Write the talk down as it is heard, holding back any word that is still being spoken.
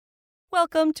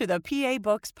Welcome to the PA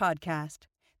Books Podcast.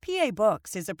 PA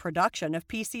Books is a production of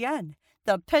PCN,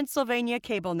 the Pennsylvania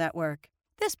Cable Network.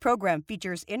 This program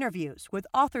features interviews with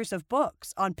authors of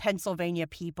books on Pennsylvania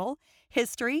people,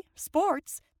 history,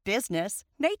 sports, business,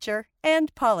 nature,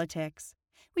 and politics.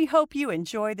 We hope you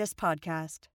enjoy this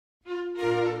podcast.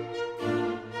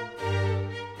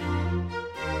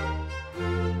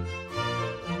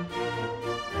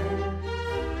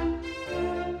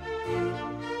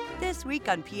 This week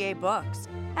on PA Books,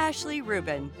 Ashley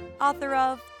Rubin, author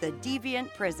of The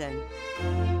Deviant Prison.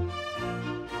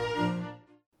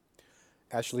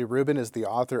 Ashley Rubin is the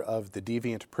author of The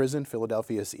Deviant Prison,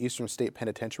 Philadelphia's Eastern State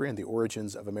Penitentiary and the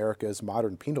Origins of America's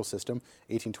Modern Penal System,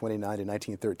 1829 to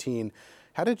 1913.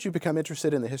 How did you become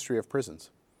interested in the history of prisons?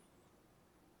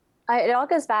 It all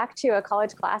goes back to a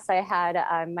college class I had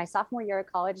my sophomore year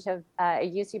at college at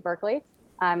UC Berkeley.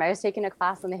 I was taking a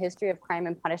class on the history of crime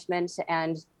and punishment,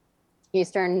 and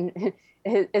Eastern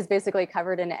is basically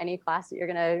covered in any class that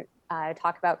you're going to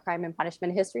talk about crime and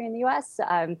punishment history in the U.S.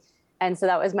 And so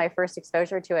that was my first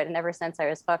exposure to it. And ever since I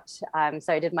was hooked.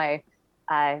 So I did my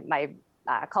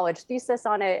college thesis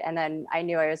on it, and then I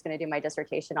knew I was going to do my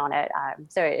dissertation on it.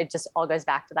 So it just all goes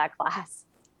back to that class.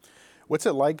 What's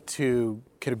it like to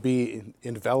be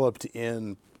enveloped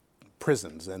in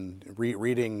prisons and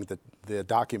reading the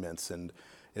documents? And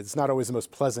it's not always the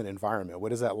most pleasant environment.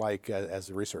 What is that like as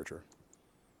a researcher?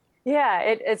 Yeah,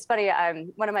 it's funny.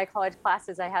 One of my college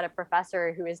classes, I had a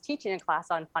professor who was teaching a class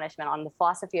on punishment, on the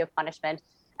philosophy of punishment.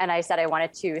 And I said I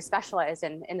wanted to specialize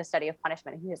in the study of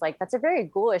punishment. And he was like, that's a very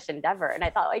ghoulish endeavor. And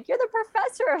I thought, like, you're the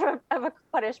professor of a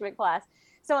punishment class.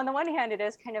 So on the one hand, it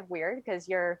is kind of weird because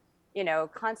you're,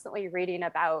 constantly reading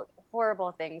about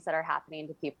horrible things that are happening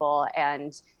to people.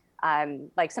 And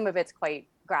like some of it's quite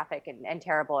graphic and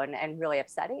terrible and really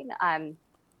upsetting. On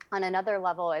another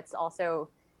level, it's also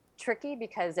tricky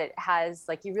because it has,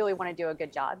 like, you really want to do a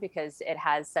good job because it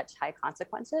has such high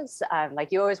consequences.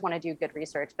 Like, you always want to do good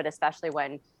research, but especially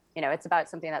when, it's about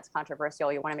something that's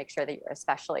controversial, you want to make sure that you're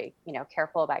especially,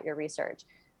 careful about your research.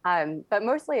 But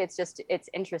mostly it's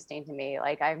interesting to me.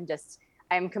 Like,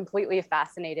 I'm completely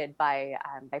fascinated by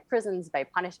prisons, by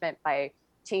punishment, by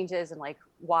changes, and like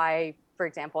why, for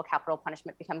example, capital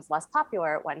punishment becomes less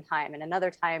popular at one time and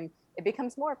another time it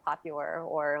becomes more popular,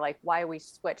 or like why we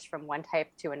switch from one type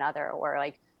to another, or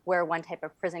like where one type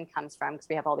of prison comes from, because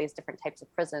we have all these different types of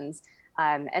prisons.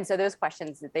 And so those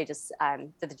questions, that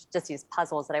just these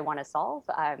puzzles that I want to solve.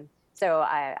 So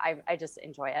I just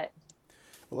enjoy it.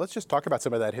 Well, let's just talk about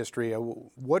some of that history.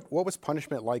 What was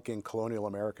punishment like in colonial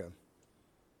America?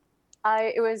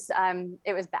 It was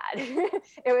bad.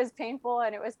 It was painful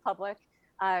and it was public.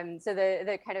 So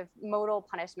the kind of modal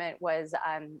punishment was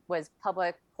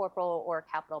public, corporal, or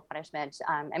capital punishment.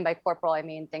 And by corporal, I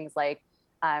mean things like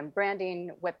branding,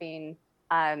 whipping.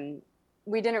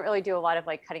 We didn't really do a lot of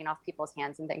like cutting off people's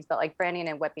hands and things, but like branding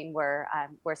and whipping were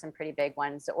some pretty big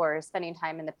ones. Or spending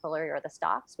time in the pillory or the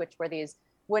stocks, which were these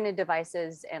wooden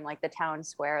devices in like the town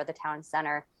square or the town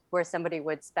center, where somebody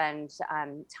would spend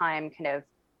time kind of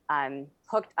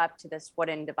hooked up to this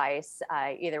wooden device,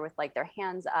 either with like their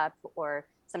hands up, or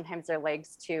sometimes their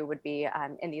legs too would be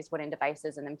in these wooden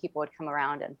devices, and then people would come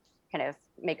around and kind of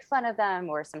make fun of them,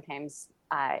 or sometimes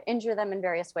injure them in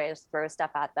various ways, throw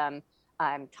stuff at them,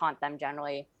 taunt them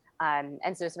generally.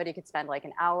 And so somebody could spend like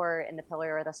an hour in the pillory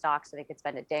or the stocks, so they could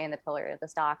spend a day in the pillory or the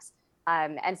stocks.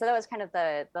 And so that was kind of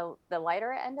the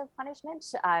lighter end of punishment.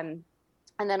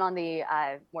 And then on the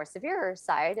more severe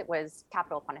side, it was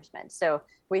capital punishment. So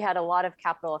we had a lot of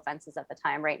capital offenses at the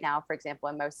time. Right now, for example,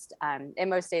 in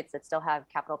most states that still have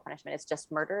capital punishment, it's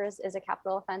just murder is a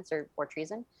capital offense, or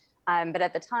treason. But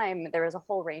at the time, there was a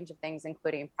whole range of things,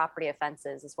 including property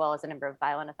offenses, as well as a number of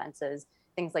violent offenses,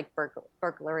 things like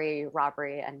burglary,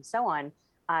 robbery, and so on.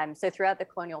 So throughout the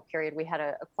colonial period, we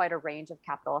had quite a range of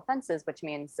capital offenses, which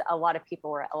means a lot of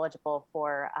people were eligible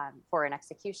for an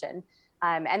execution.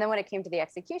 And then when it came to the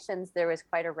executions, there was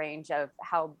quite a range of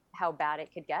how bad it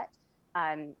could get.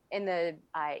 In the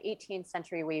 18th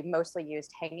century, we mostly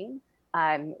used hanging.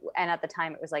 And at the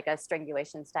time, it was like a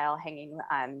strangulation style hanging,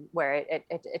 where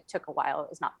it took a while. It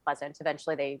was not pleasant.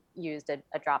 Eventually, they used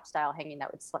a drop style hanging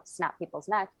that would snap people's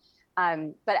neck.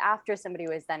 But after somebody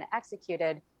was then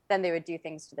executed, then they would do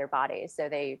things to their bodies. So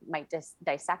they might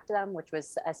dissect them, which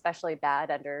was especially bad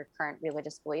under current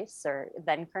religious beliefs, or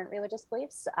then current religious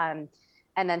beliefs.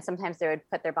 And then sometimes they would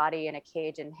put their body in a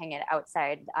cage and hang it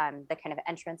outside the kind of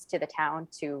entrance to the town,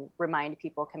 to remind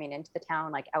people coming into the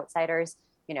town, like outsiders,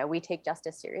 we take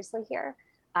justice seriously here.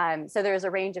 So there's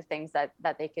a range of things that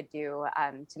they could do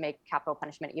to make capital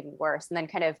punishment even worse. And then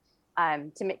kind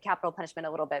of to make capital punishment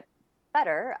a little bit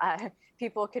better,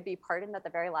 people could be pardoned at the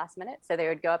very last minute. So they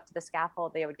would go up to the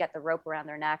scaffold, they would get the rope around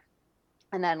their neck,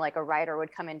 and then like a rider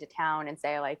would come into town and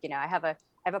say like, I have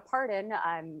a pardon,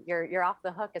 you're off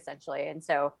the hook essentially. And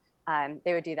so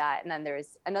they would do that. And then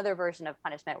there's another version of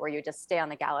punishment where you just stay on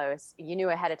the gallows. You knew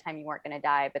ahead of time you weren't going to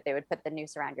die, but they would put the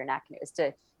noose around your neck, and it was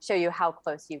to show you how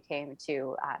close you came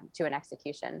to an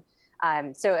execution.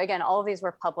 So again, all of these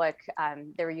were public.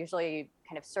 They were usually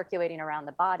kind of circulating around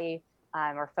the body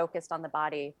or focused on the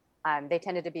body. They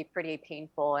tended to be pretty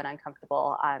painful and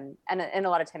uncomfortable. And a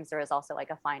lot of times there was also like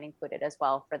a fine included as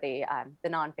well for the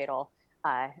non-fatal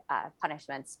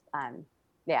punishments.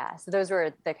 So those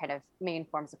were the kind of main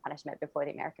forms of punishment before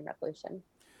the American Revolution.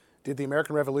 Did the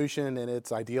American Revolution and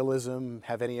its idealism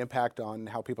have any impact on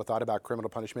how people thought about criminal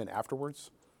punishment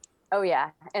afterwards? Oh yeah,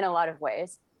 in a lot of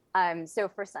ways. So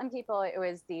for some people, it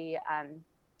was the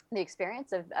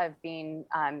experience of being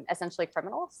essentially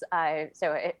criminals.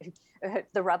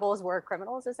 The rebels were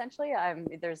criminals essentially.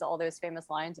 There's all those famous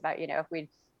lines about, if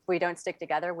we don't stick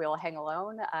together, we'll hang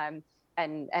alone,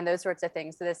 and those sorts of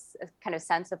things. So this kind of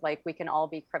sense of like we can all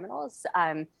be criminals.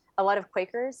 A lot of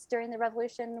Quakers during the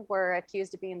Revolution were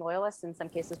accused of being loyalists. In some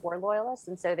cases, were loyalists,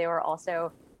 and so they were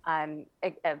also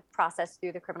processed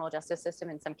through the criminal justice system,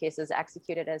 in some cases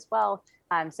executed as well.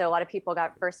 So a lot of people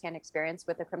got firsthand experience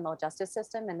with the criminal justice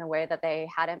system in the way that they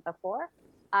hadn't before.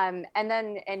 And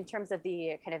then in terms of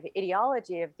the kind of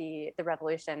ideology of the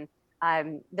revolution,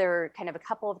 there were kind of a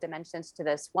couple of dimensions to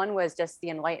this. One was just the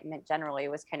Enlightenment generally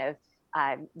was kind of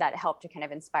that helped to kind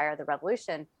of inspire the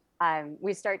revolution.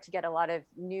 We start to get a lot of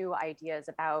new ideas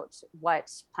about what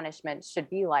punishment should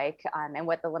be like, and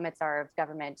what the limits are of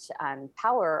government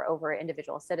power over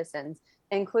individual citizens,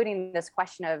 including this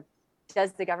question of,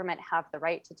 does the government have the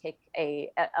right to take a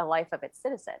life of its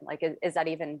citizen? Like, is that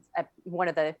even one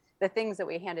of the things that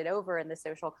we handed over in the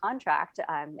social contract,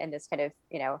 in this kind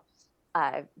of,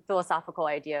 philosophical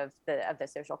idea of the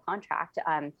social contract?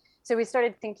 So we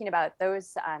started thinking about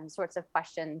those sorts of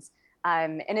questions.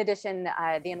 In addition,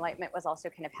 the Enlightenment was also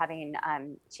kind of having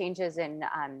changes in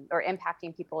or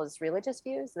impacting people's religious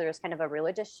views. There was kind of a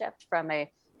religious shift from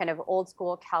a kind of old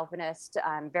school Calvinist,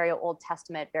 very Old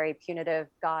Testament, very punitive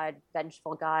God,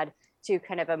 vengeful God, to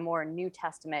kind of a more New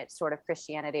Testament sort of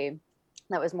Christianity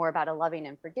that was more about a loving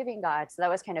and forgiving God. So that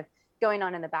was kind of going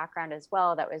on in the background as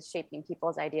well, that was shaping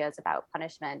people's ideas about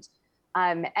punishment.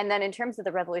 And then in terms of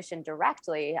the revolution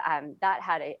directly, that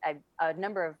had a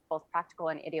number of both practical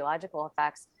and ideological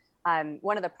effects.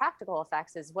 One of the practical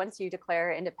effects is once you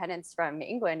declare independence from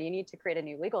England, you need to create a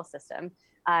new legal system.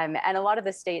 And a lot of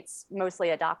the states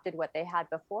mostly adopted what they had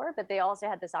before, but they also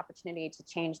had this opportunity to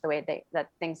change the way that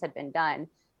things had been done.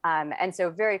 And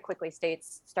so very quickly,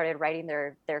 states started writing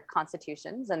their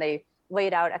constitutions, and they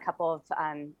laid out a couple of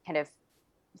kind of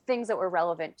things that were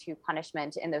relevant to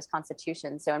punishment in those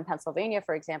constitutions. So in Pennsylvania,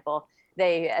 for example,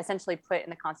 they essentially put in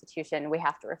the Constitution, we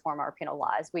have to reform our penal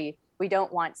laws. We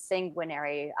don't want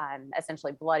sanguinary,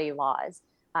 essentially bloody laws.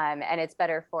 And it's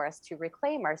better for us to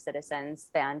reclaim our citizens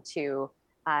than to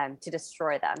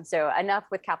destroy them. So enough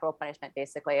with capital punishment,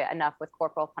 basically, enough with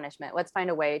corporal punishment. Let's find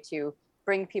a way to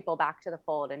bring people back to the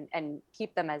fold and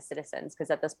keep them as citizens,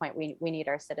 because at this point we need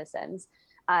our citizens.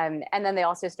 And then they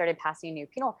also started passing new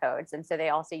penal codes. And so they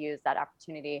also used that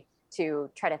opportunity to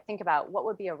try to think about what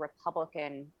would be a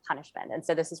Republican punishment. And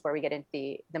so this is where we get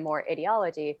into the more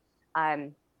ideology.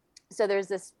 So there's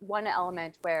this one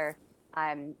element where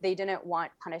they didn't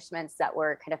want punishments that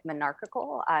were kind of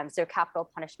monarchical. So capital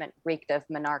punishment reeked of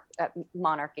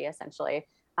monarchy, essentially.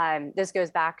 This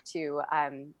goes back to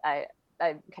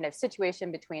a kind of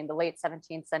situation between the late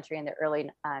 17th century and the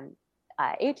early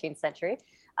 18th century,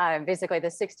 basically the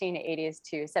 1680s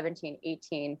to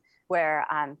 1718, where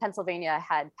Pennsylvania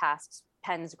had passed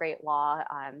Penn's Great Law,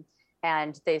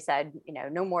 and they said,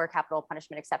 no more capital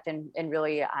punishment except in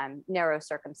really narrow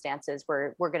circumstances.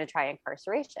 We're going to try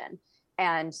incarceration,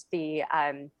 and the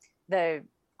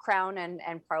Crown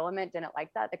and Parliament didn't like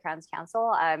that, the Crown's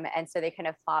Council, and so they kind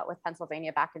of fought with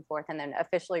Pennsylvania back and forth, and then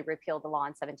officially repealed the law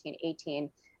in 1718.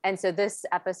 And so this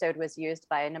episode was used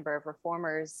by a number of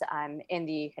reformers in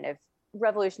the kind of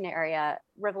revolutionary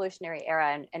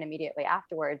era and immediately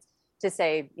afterwards to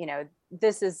say,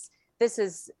 this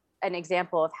is an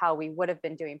example of how we would have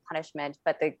been doing punishment,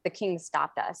 but the king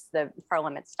stopped us, the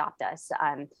Parliament stopped us.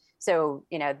 So,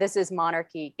 this is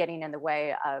monarchy getting in the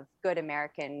way of good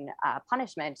American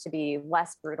punishment to be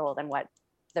less brutal than what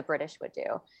the British would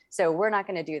do. So we're not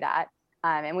going to do that.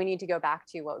 And we need to go back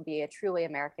to what would be a truly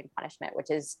American punishment, which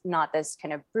is not this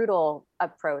kind of brutal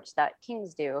approach that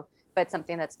kings do, but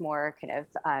something that's more kind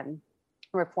of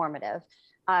reformative.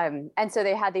 And so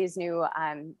they had these new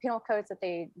penal codes that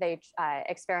they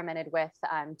experimented with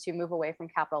to move away from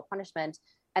capital punishment.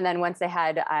 And then once they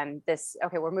had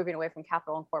okay, we're moving away from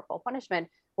capital and corporal punishment,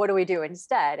 what do we do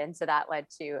instead? And so that led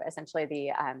to essentially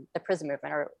the prison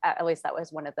movement, or at least that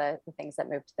was one of the things that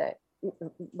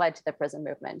led to the prison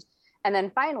movement. And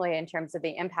then finally, in terms of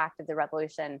the impact of the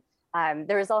revolution,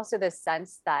 there is also this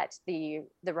sense that the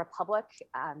republic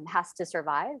has to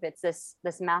survive. It's this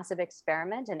massive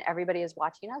experiment, and everybody is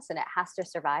watching us, and it has to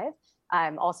survive.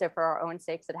 Also, for our own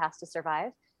sakes, it has to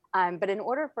survive. But in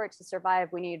order for it to survive,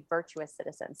 we need virtuous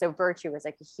citizens. So virtue is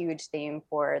like a huge theme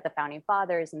for the founding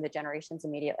fathers and the generations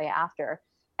immediately after.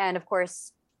 And of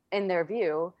course, in their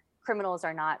view, criminals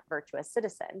are not virtuous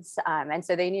citizens. And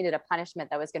so they needed a punishment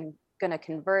that was going to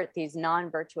convert these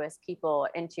non-virtuous people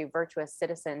into virtuous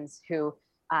citizens who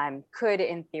could,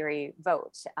 in theory,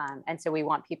 vote. And so we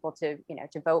want people to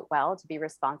vote well, to be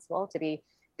responsible, to be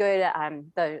good.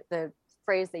 The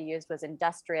phrase they used was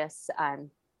industrious and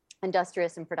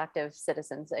productive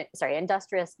citizens,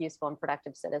 industrious, useful, and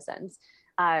productive citizens.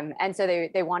 And so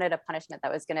they wanted a punishment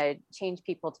that was going to change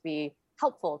people to be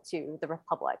helpful to the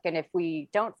republic. And if we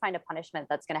don't find a punishment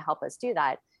that's going to help us do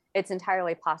that, it's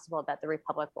entirely possible that the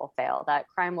republic will fail, that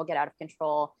crime will get out of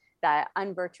control, that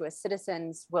unvirtuous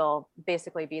citizens will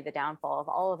basically be the downfall of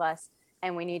all of us.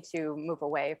 And we need to move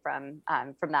away from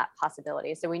that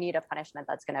possibility. So we need a punishment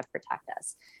that's going to protect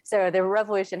us. So the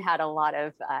revolution had a lot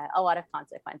of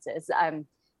consequences.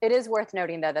 It is worth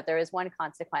noting, though, that there is one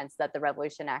consequence that the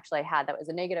revolution actually had that was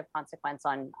a negative consequence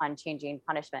on changing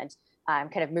punishment,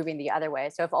 kind of moving the other way.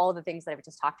 So if all of the things that I've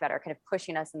just talked about are kind of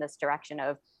pushing us in this direction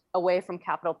of away from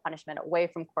capital punishment, away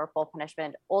from corporal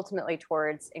punishment, ultimately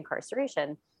towards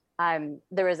incarceration,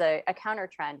 there was a counter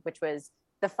trend, which was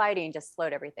the fighting just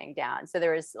slowed everything down. So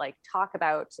there was like talk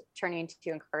about turning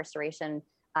to incarceration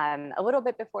a little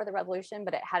bit before the revolution,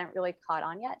 but it hadn't really caught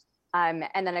on yet.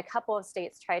 And then a couple of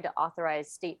states tried to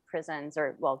authorize state prisons,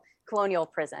 or colonial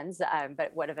prisons,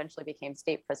 but what eventually became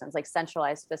state prisons, like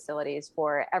centralized facilities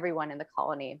for everyone in the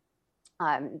colony,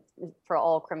 for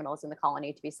all criminals in the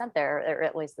colony to be sent there, or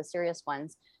at least the serious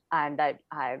ones that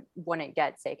wouldn't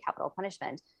get, say, capital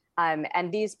punishment.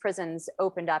 And these prisons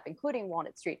opened up, including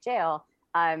Walnut Street Jail,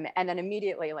 and then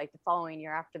immediately, like the following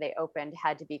year after they opened,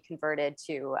 had to be converted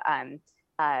to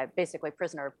basically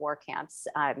prisoner of war camps.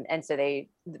 And so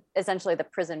essentially the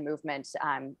prison movement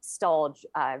stalled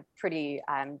pretty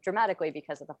dramatically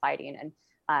because of the fighting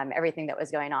and everything that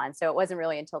was going on. So it wasn't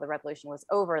really until the revolution was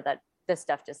over that this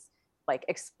stuff just like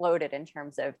exploded in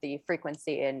terms of the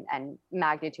frequency and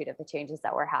magnitude of the changes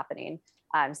that were happening.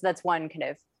 So that's one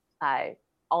kind of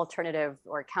alternative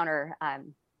or counter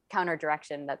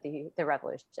direction that the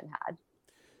revolution had.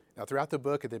 Now, throughout the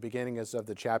book, at the beginning of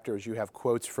the chapters, you have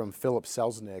quotes from Philip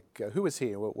Selznick. Who was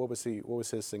he? What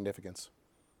was his significance?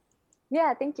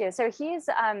 Yeah, thank you. So he's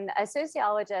a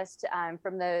sociologist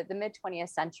from the mid 20th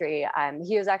century.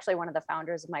 He was actually one of the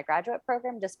founders of my graduate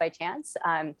program, just by chance.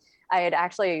 I had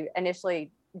actually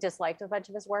initially disliked a bunch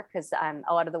of his work because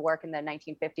a lot of the work in the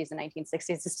 1950s and 1960s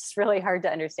is just really hard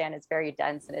to understand. It's very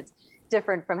dense and it's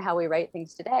different from how we write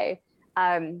things today.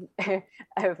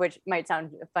 Which might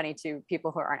sound funny to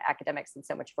people who aren't academics, and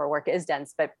so much of our work is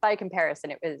dense, but by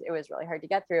comparison, it was really hard to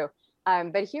get through.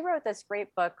 But he wrote this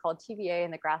great book called TVA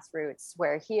and the Grassroots,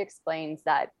 where he explains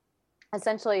that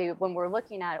essentially when we're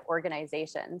looking at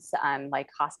organizations like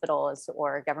hospitals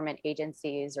or government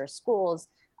agencies or schools,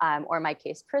 or in my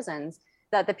case, prisons,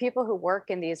 that the people who work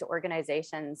in these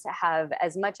organizations have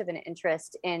as much of an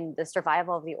interest in the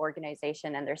survival of the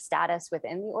organization and their status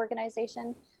within the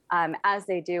organization as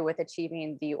they do with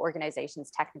achieving the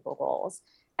organization's technical goals.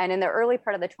 And in the early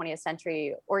part of the 20th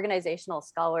century, organizational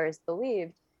scholars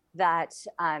believed that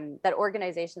that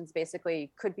organizations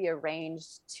basically could be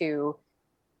arranged to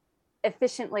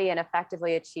efficiently and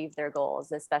effectively achieve their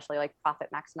goals, especially like profit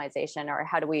maximization, or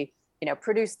how do we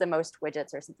produce the most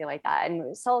widgets or something like that.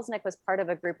 And Selznick was part of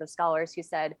a group of scholars who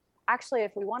said, actually,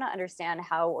 if we want to understand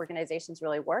how organizations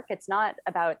really work, it's not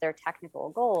about their technical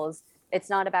goals. It's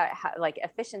not about how, like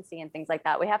efficiency and things like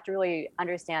that. We have to really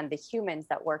understand the humans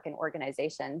that work in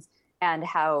organizations and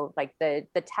how like the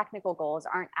technical goals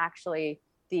aren't actually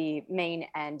the main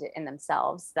end in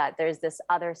themselves, that there's this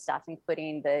other stuff,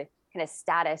 including the kind of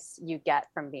status you get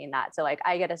from being that. So like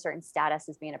I get a certain status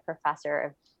as being a professor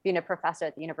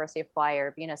at the University of Hawaii,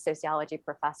 or being a sociology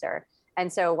professor.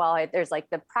 And so while there's like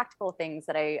the practical things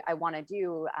that I want to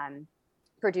do,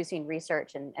 producing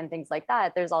research and things like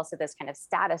that, there's also this kind of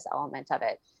status element of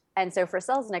it. And so for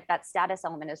Selznick, that status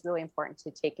element is really important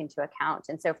to take into account.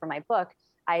 And so for my book,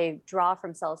 I draw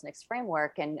from Selznick's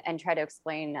framework and try to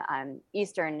explain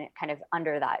Eastern kind of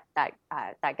under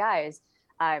that guise.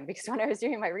 Because when I was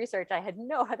doing my research, I had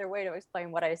no other way to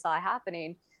explain what I saw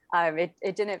happening.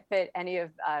 It didn't fit any of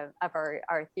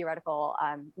our theoretical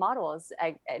models.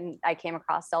 And I came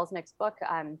across Selznick's book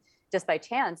just by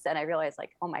chance, and I realized,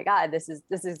 like, oh my God, this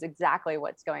is exactly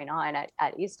what's going on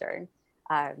at Eastern.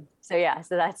 So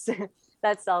that's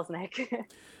that's Selznick.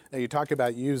 Now you talked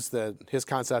about his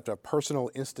concept of personal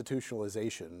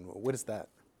institutionalization. What is that?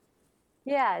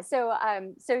 Yeah,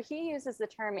 so he uses the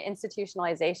term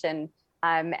institutionalization,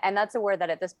 and that's a word that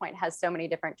at this point has so many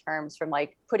different terms, from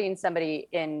like putting somebody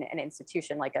in an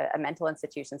institution, like a mental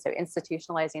institution, so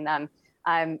institutionalizing them.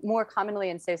 More commonly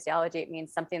in sociology, it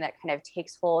means something that kind of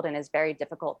takes hold and is very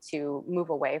difficult to move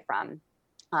away from.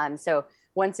 So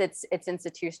once it's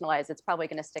institutionalized, it's probably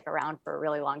going to stick around for a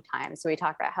really long time. So we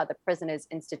talk about how the prison is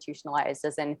institutionalized,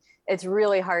 as in it's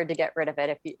really hard to get rid of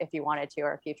it if you wanted to,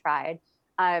 or if you tried.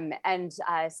 And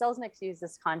Selznick used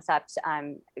this concept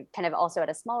kind of also at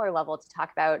a smaller level to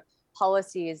talk about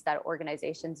policies that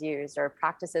organizations use, or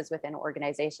practices within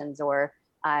organizations, or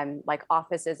like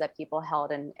offices that people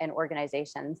held in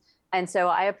organizations. And so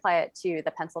I apply it to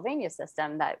the Pennsylvania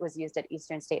system that was used at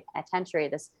Eastern State Penitentiary,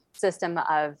 this system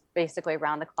of basically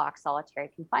round-the-clock solitary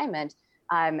confinement.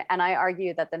 And I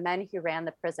argue that the men who ran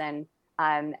the prison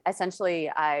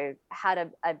essentially had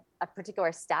a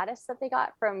particular status that they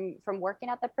got from working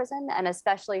at the prison, and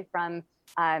especially from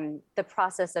the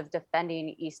process of defending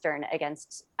Eastern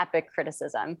against epic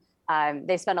criticism.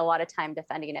 They spent a lot of time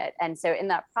defending it. And so in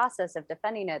that process of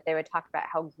defending it, they would talk about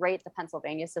how great the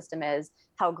Pennsylvania system is,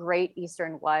 how great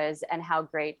Eastern was, and how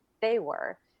great they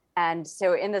were. And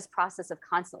so in this process of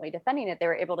constantly defending it, they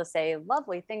were able to say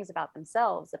lovely things about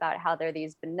themselves, about how they're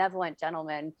these benevolent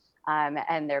gentlemen,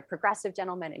 and they're progressive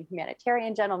gentlemen and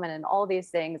humanitarian gentlemen and all these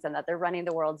things, and that they're running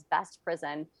the world's best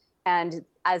prison. And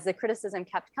as the criticism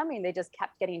kept coming, they just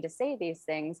kept getting to say these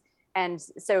things. And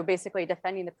so basically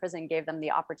defending the prison gave them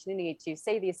the opportunity to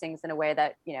say these things in a way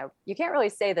that, you can't really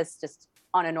say this just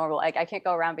on a normal, like I can't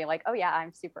go around being like, oh yeah,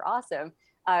 I'm super awesome,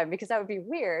 because that would be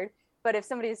weird. But if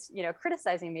somebody's,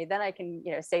 criticizing me, then I can,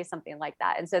 say something like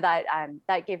that. And so that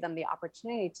gave them the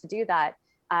opportunity to do that.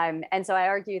 And so I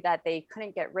argue that they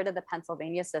couldn't get rid of the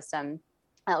Pennsylvania system,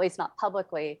 at least not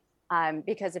publicly,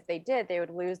 because if they did, they would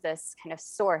lose this kind of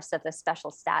source of this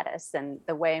special status and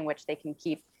the way in which they can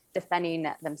keep defending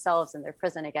themselves in their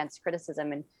prison against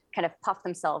criticism, and kind of puff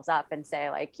themselves up and say,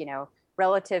 like,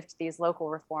 relative to these local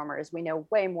reformers, we know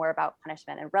way more about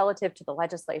punishment, and relative to the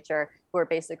legislature, who are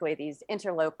basically these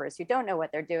interlopers who don't know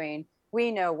what they're doing,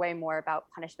 we know way more about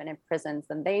punishment in prisons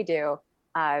than they do.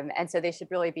 And so they should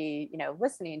really be,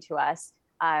 listening to us.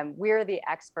 We're the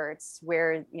experts,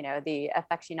 we're, the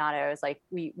aficionados, like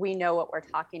we know what we're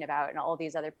talking about, and all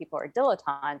these other people are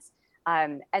dilettantes.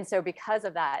 And so because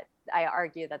of that, I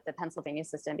argue that the Pennsylvania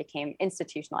system became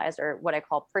institutionalized, or what I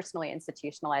call personally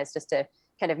institutionalized, just to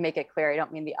kind of make it clear. I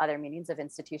don't mean the other meanings of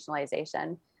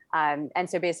institutionalization. And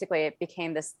so basically it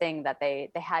became this thing that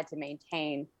they had to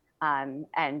maintain,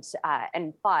 and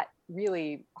fought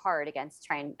really hard against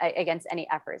any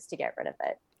efforts to get rid of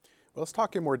it. Well, let's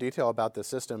talk in more detail about the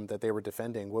system that they were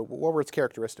defending. What were its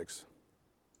characteristics?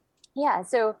 Yeah,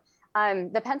 so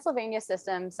the Pennsylvania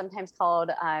system, sometimes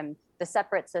called the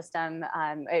separate system,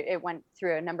 it went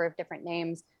through a number of different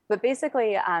names, but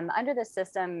basically under this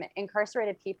system,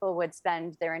 incarcerated people would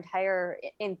spend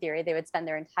in theory, they would spend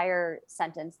their entire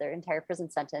prison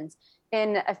sentence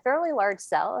in a fairly large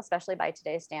cell, especially by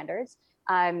today's standards.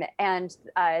 And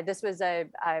this was a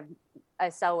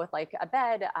cell with like a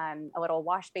bed, a little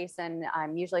wash basin,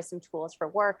 usually some tools for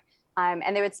work.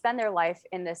 And they would spend their life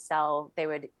in this cell. They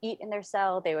would eat in their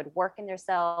cell, they would work in their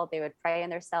cell, they would pray in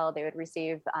their cell, they would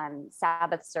receive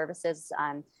Sabbath services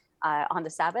on the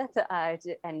Sabbath,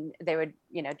 and they would,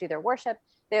 do their worship.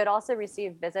 They would also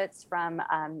receive visits from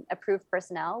approved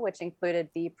personnel, which included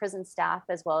the prison staff,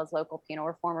 as well as local penal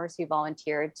reformers who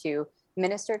volunteered to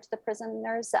minister to the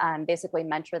prisoners, basically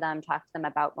mentor them, talk to them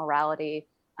about morality,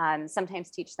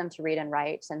 sometimes teach them to read and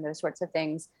write and those sorts of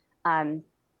things.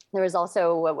 There was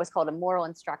also what was called a moral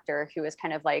instructor, who was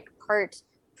kind of like part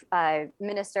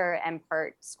minister and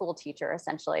part school teacher,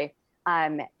 essentially.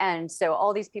 And so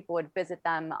all these people would visit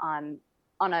them on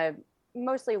a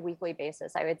mostly weekly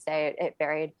basis, I would say. It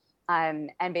varied,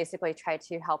 and basically try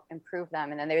to help improve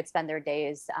them. And then they would spend their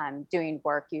days doing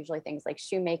work, usually things like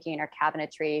shoemaking or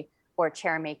cabinetry or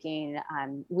chair making,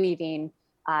 weaving,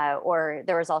 or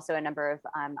there was also a number of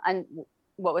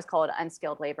what was called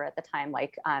unskilled labor at the time,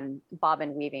 like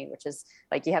bobbin weaving, which is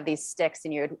like you have these sticks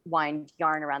and you would wind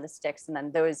yarn around the sticks, and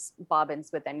then those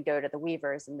bobbins would then go to the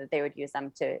weavers and they would use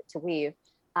them to weave.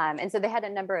 And so they had a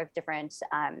number of different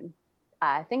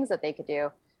things that they could do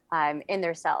in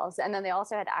their cells. And then they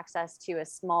also had access to a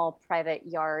small private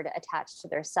yard attached to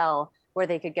their cell where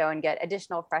they could go and get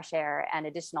additional fresh air and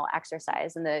additional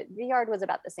exercise. And the yard was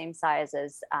about the same size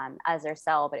as their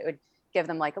cell, but it would give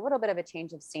them like a little bit of a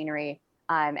change of scenery.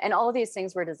 And all of these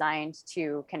things were designed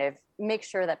to kind of make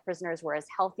sure that prisoners were as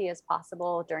healthy as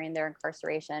possible during their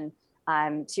incarceration,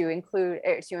 to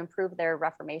improve their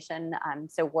reformation.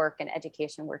 So work and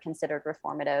education were considered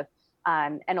reformative,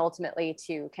 and ultimately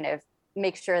to kind of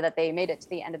make sure that they made it to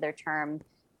the end of their term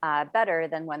better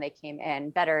than when they came in,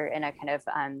 better in a kind of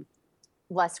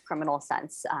less criminal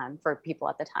sense for people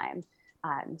at the time.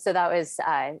 So that was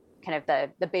kind of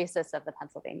the basis of the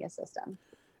Pennsylvania system.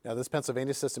 Now, this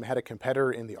Pennsylvania system had a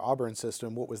competitor in the Auburn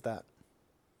system. What was that?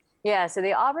 Yeah, so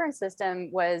the Auburn system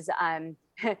was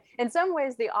in some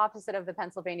ways the opposite of the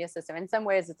Pennsylvania system. In some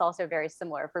ways, it's also very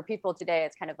similar. For people today,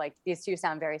 it's kind of like these two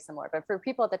sound very similar, but for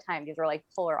people at the time, these were like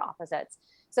polar opposites.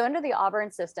 So under the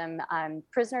Auburn system,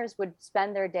 prisoners would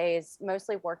spend their days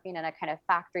mostly working in a kind of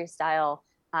factory style,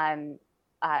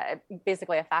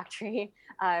 basically a factory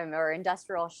or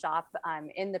industrial shop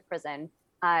in the prison.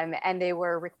 And they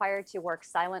were required to work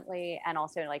silently and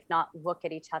also like not look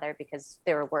at each other, because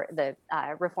the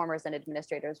reformers and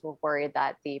administrators were worried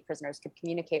that the prisoners could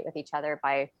communicate with each other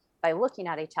by looking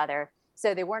at each other.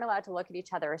 So they weren't allowed to look at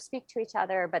each other or speak to each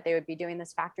other, but they would be doing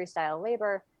this factory style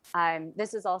labor.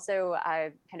 This is also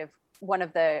kind of one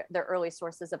of the early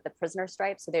sources of the prisoner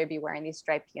stripes. So they would be wearing these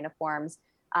striped uniforms.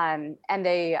 And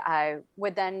they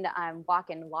would then walk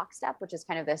in lockstep, which is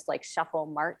kind of this like shuffle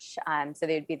march. So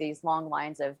they'd be these long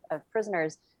lines of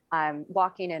prisoners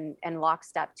walking in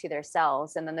lockstep to their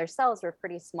cells. And then their cells were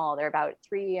pretty small. They're about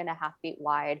 3.5 feet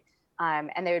wide.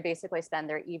 And they would basically spend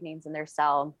their evenings in their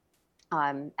cell.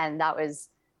 And that was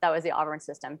the Auburn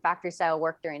system: factory style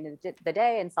work during the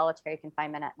day and solitary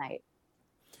confinement at night.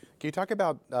 Can you talk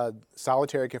about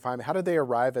solitary confinement? How did they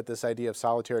arrive at this idea of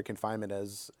solitary confinement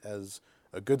as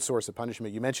a good source of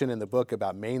punishment? You mentioned in the book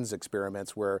about Maine's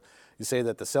experiments, where you say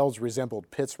that the cells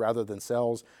resembled pits rather than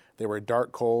cells. They were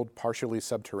dark, cold, partially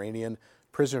subterranean.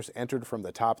 Prisoners entered from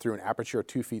the top through an aperture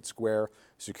 2 feet square,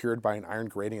 secured by an iron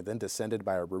grating, and then descended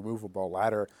by a removable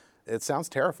ladder. It sounds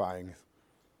terrifying.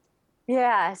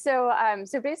 Yeah, so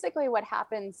basically what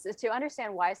happens is, to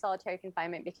understand why solitary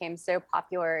confinement became so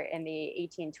popular in the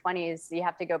 1820s, you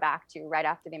have to go back to right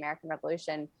after the American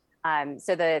Revolution.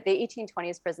 So the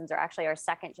 1820s prisons are actually our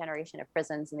second generation of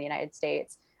prisons in the United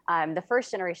States. The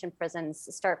first generation prisons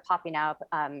start popping up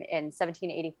in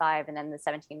 1785 and then the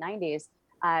 1790s,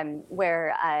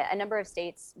 where a number of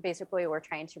states basically were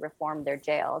trying to reform their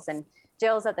jails. And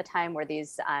jails at the time were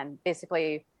these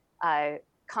basically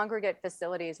congregate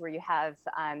facilities where you have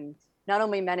not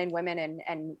only men and women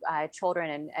and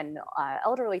children and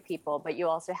elderly people, but you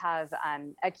also have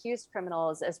accused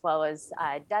criminals as well as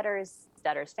debtors,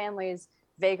 families,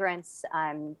 vagrants,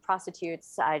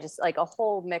 prostitutes, just like a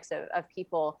whole mix of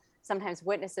people, sometimes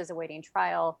witnesses awaiting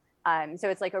trial. So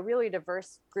it's like a really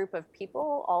diverse group of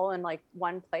people all in like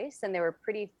one place, and they were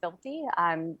pretty filthy.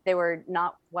 They were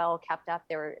not well kept up.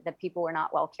 The people were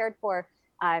not well cared for.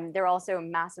 There were also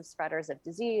massive spreaders of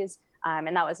disease,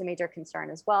 and that was a major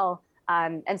concern as well.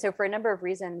 And so for a number of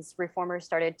reasons, reformers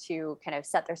started to kind of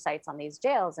set their sights on these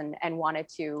jails and wanted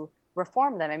to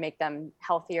reform them and make them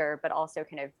healthier, but also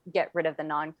kind of get rid of the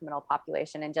non-criminal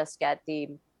population and just get the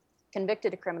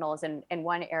convicted criminals in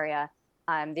one area,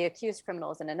 the accused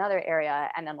criminals in another area,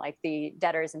 and then like the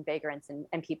debtors and vagrants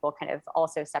and people kind of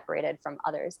also separated from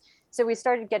others. So we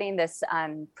started getting this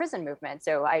prison movement.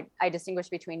 So I distinguish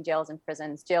between jails and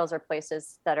prisons. Jails are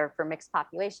places that are for mixed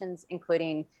populations,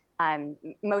 including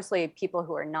mostly people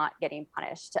who are not getting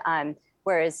punished,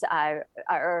 whereas, are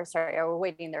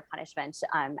awaiting their punishment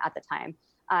at the time.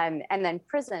 And then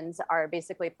prisons are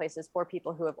basically places for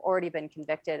people who have already been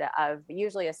convicted of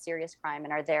usually a serious crime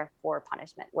and are there for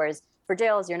punishment. Whereas for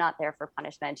jails, you're not there for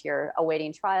punishment. You're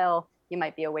awaiting trial. You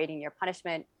might be awaiting your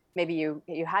punishment. Maybe you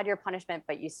had your punishment,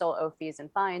 but you still owe fees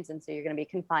and fines. And so you're going to be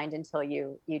confined until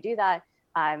you do that.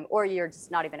 Or you're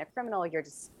just not even a criminal. You're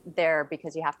just there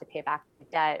because you have to pay back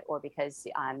debt, or because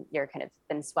you're kind of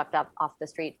been swept up off the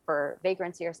street for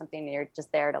vagrancy or something. And you're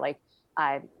just there to like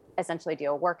essentially do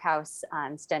a workhouse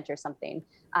stint or something,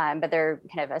 but they're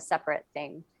kind of a separate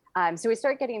thing. So we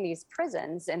start getting these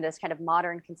prisons in this kind of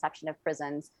modern conception of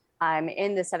prisons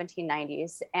in the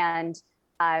 1790s. And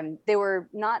They were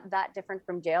not that different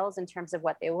from jails in terms of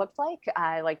what they looked like.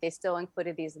 Like they still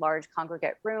included these large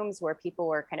congregate rooms where people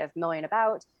were kind of milling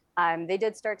about. They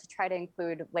did start to try to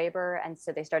include labor, and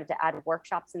so they started to add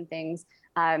workshops and things.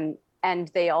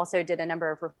 And they also did a number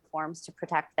of reforms to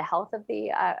protect the health of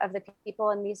the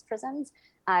people in these prisons.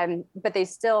 But they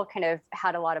still kind of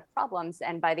had a lot of problems.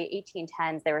 And by the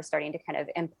 1810s, they were starting to kind of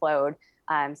implode.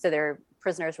 So their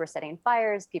prisoners were setting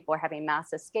fires, people were having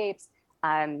mass escapes.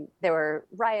 There were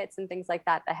riots and things like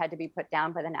that that had to be put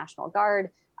down by the National Guard.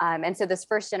 And so this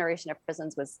first generation of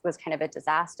prisons was kind of a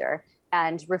disaster.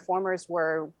 And reformers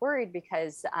were worried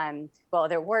because, well,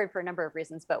 they're worried for a number of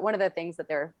reasons, but one of the things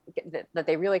that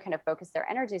they really kind of focused their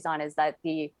energies on is that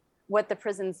what the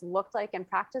prisons looked like in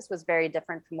practice was very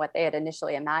different from what they had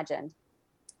initially imagined.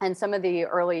 And some of the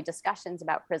early discussions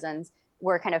about prisons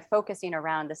were kind of focusing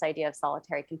around this idea of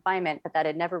solitary confinement, but that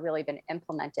had never really been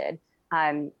implemented.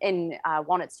 In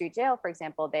Walnut Street Jail, for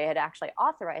example, they had actually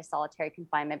authorized solitary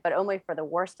confinement, but only for the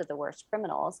worst of the worst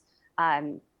criminals.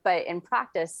 But in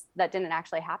practice, that didn't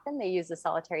actually happen. They used the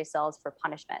solitary cells for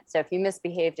punishment. So if you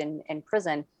misbehaved in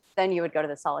prison, then you would go to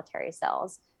the solitary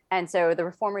cells. And so the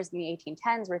reformers in the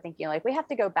 1810s were thinking, like, we have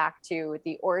to go back to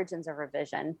the origins of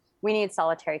revision. We need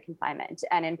solitary confinement.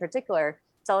 And in particular,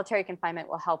 solitary confinement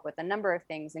will help with a number of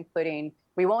things, including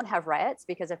we won't have riots,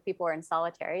 because if people are in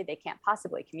solitary, they can't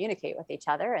possibly communicate with each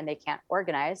other and they can't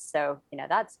organize. So,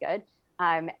 that's good.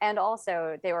 And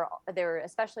also they were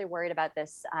especially worried about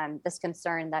this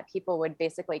concern that people would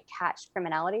basically catch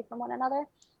criminality from one another.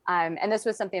 And this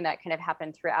was something that kind of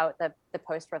happened throughout the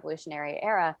post-revolutionary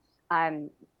era.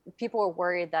 People were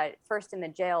worried that first in the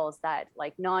jails that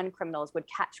like non-criminals would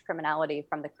catch criminality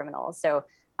from the criminals. So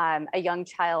a young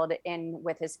child in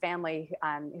with his family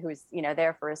who's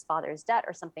there for his father's debt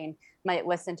or something might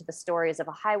listen to the stories of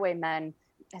a highwayman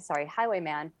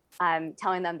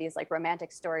telling them these like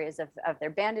romantic stories of their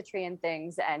banditry and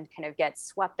things, and kind of get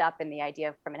swept up in the idea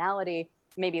of criminality,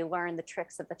 maybe learn the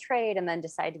tricks of the trade and then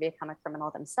decide to become a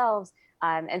criminal themselves.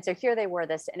 And so here they were,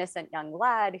 this innocent young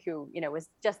lad who was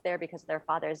just there because of their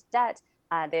father's debt.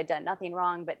 They had done nothing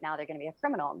wrong, but now they're going to be a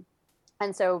criminal.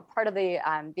 And so part of the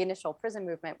initial prison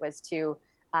movement was to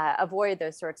avoid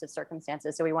those sorts of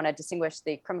circumstances. So we want to distinguish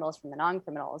the criminals from the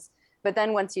non-criminals. But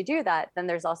then once you do that, then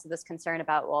there's also this concern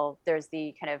about, well, there's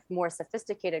the kind of more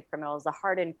sophisticated criminals, the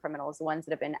hardened criminals, the ones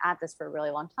that have been at this for a really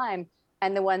long time,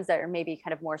 and the ones that are maybe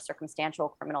kind of more circumstantial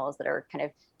criminals that are kind of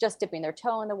just dipping their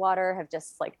toe in the water, have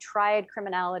just like tried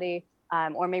criminality,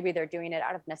 or maybe they're doing it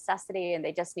out of necessity and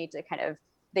they just need to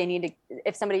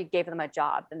if somebody gave them a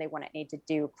job, then they wouldn't need to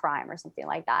do crime or something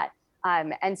like that.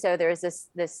 And so there's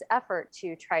this effort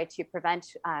to try to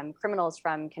prevent criminals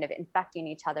from kind of infecting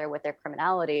each other with their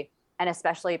criminality, and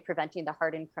especially preventing the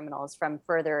hardened criminals from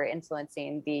further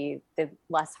influencing the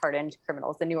less hardened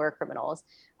criminals, the newer criminals.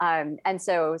 And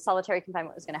so solitary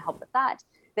confinement was going to help with that.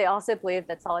 They also believed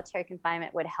that solitary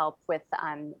confinement would help with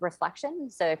reflection.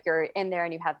 So if you're in there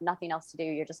and you have nothing else to do,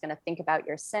 you're just going to think about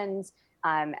your sins.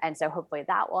 And so hopefully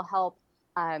that will help.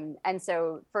 And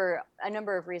so for a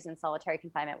number of reasons, solitary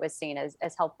confinement was seen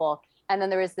as helpful. And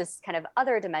then there was this kind of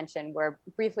other dimension where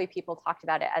briefly people talked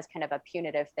about it as kind of a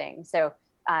punitive thing. So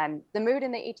the mood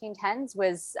in the 1810s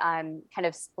was kind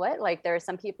of split. Like there are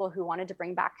some people who wanted to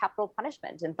bring back capital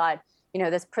punishment and thought,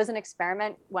 this prison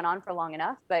experiment went on for long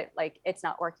enough, but like it's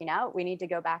not working out. We need to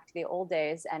go back to the old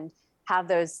days and have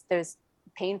those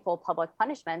painful public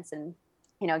punishments and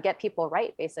get people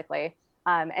right, basically.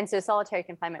 And so solitary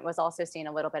confinement was also seen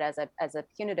a little bit as a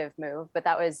punitive move, but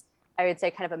that was, I would say,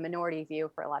 kind of a minority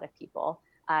view for a lot of people.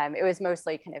 It was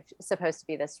mostly kind of supposed to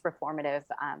be this reformative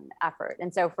effort.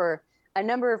 And so for a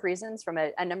number of reasons from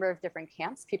a number of different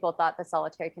camps, people thought the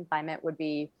solitary confinement would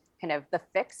be kind of the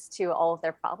fix to all of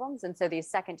their problems. And so these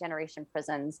second generation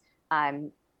prisons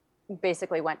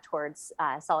basically went towards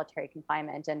solitary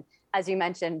confinement. And as you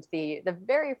mentioned, the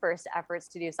very first efforts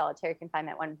to do solitary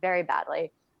confinement went very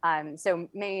badly. So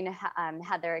Maine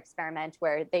had their experiment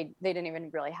where they didn't even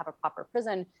really have a proper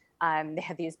prison. They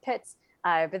had these pits,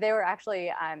 but they were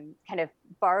actually kind of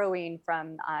borrowing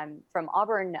from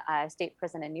Auburn State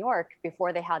Prison in New York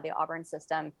before they had the Auburn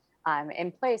system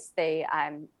in place. They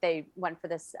went for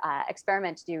this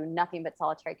experiment to do nothing but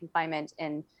solitary confinement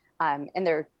in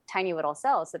their tiny little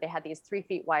cells. So they had these 3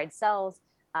 feet wide cells.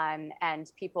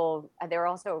 And people, they were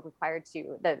also required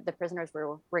to, the prisoners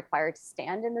were required to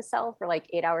stand in the cell for like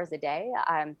 8 hours a day.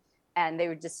 And they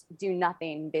would just do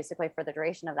nothing basically for the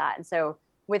duration of that. And so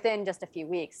within just a few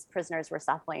weeks, prisoners were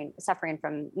suffering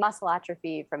from muscle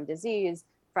atrophy, from disease,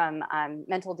 from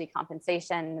mental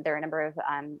decompensation. There were a number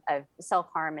of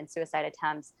self-harm and suicide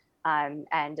attempts. and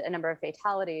a number of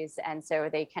fatalities. And so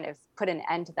they kind of put an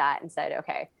end to that and said,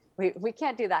 okay, we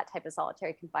can't do that type of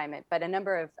solitary confinement. But a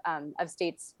number of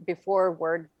states, before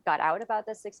word got out about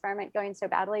this experiment going so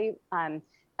badly,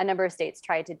 a number of states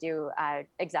tried to do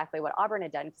exactly what Auburn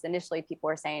had done, because initially people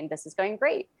were saying this is going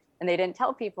great. And they didn't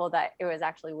tell people that it was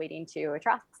actually leading to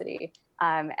atrocity.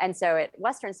 And so at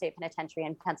Western State Penitentiary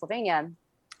in Pennsylvania,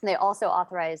 they also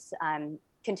authorized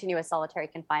continuous solitary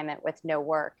confinement with no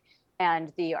work.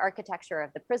 And the architecture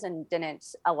of the prison didn't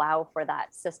allow for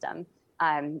that system.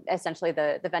 Essentially,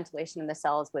 the ventilation in the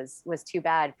cells was too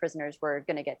bad. Prisoners were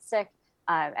going to get sick.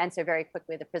 And so very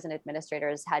quickly, the prison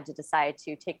administrators had to decide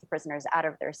to take the prisoners out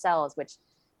of their cells, which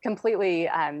completely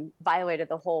violated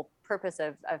the whole purpose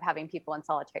of having people in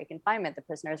solitary confinement. The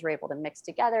prisoners were able to mix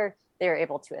together. They were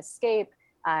able to escape.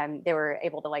 They were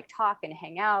able to like talk and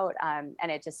hang out. And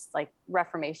it just like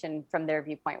reformation from their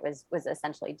viewpoint was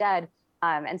essentially dead.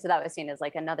 And so that was seen as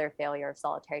like another failure of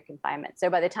solitary confinement. So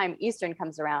by the time Eastern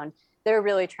comes around, they're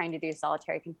really trying to do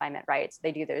solitary confinement right. So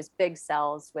they do those big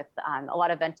cells with a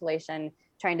lot of ventilation,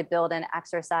 trying to build in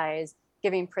exercise,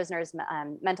 giving prisoners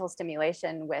mental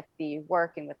stimulation with the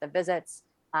work and with the visits,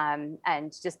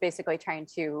 and just basically trying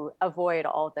to avoid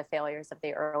all of the failures of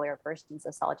the earlier versions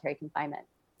of solitary confinement.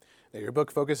 Now, your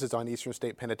book focuses on Eastern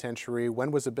State Penitentiary.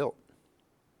 When was it built?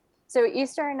 So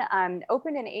Eastern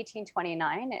opened in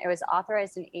 1829. It was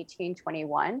authorized in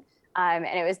 1821. And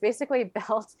it was basically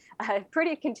built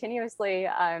pretty continuously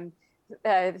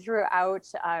throughout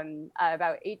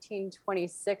about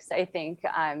 1826, I think,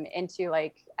 into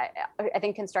like, I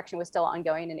think construction was still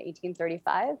ongoing in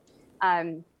 1835.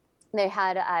 They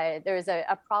had, there was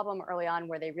a problem early on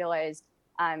where they realized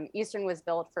Eastern was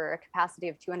built for a capacity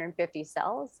of 250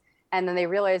 cells. And then they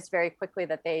realized very quickly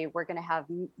that they were going to have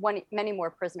many more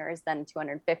prisoners than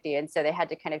 250. And so they had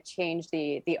to kind of change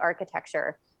the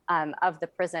architecture of the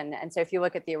prison. And so if you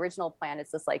look at the original plan,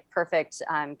 it's this like perfect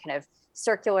kind of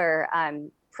circular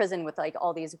prison with like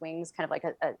all these wings, kind of like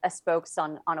a spokes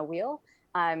on a wheel.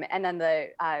 And then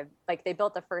like they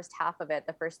built the first half of it,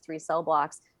 the first 3 cell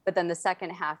blocks, but then the second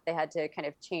half, they had to kind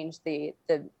of change the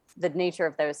nature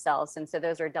of those cells. And so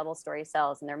those are double-story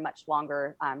cells, and they're much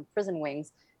longer prison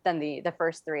wings than the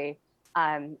first 3.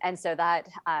 And so that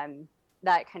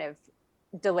kind of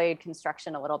delayed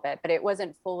construction a little bit, but it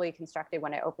wasn't fully constructed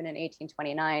when it opened in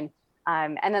 1829.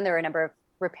 And then there were a number of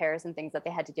repairs and things that they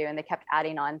had to do, and they kept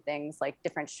adding on things like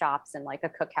different shops and like a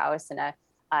cookhouse, and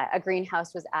a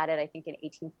greenhouse was added, I think in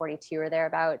 1842 or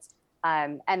thereabouts.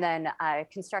 And then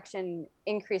construction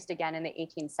increased again in the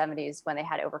 1870s when they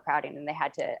had overcrowding and they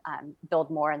had to build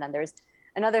more. And then there's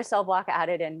another cell block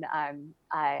added in,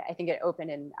 I think it opened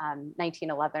in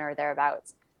 1911 or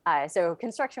thereabouts. So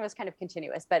construction was kind of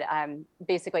continuous, but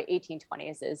basically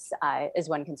 1820s is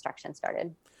when construction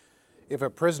started. If a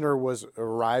prisoner was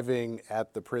arriving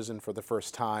at the prison for the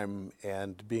first time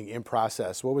and being in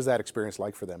process, what was that experience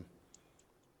like for them?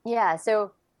 Yeah,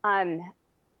 so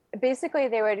basically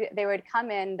they would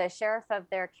come in, the sheriff of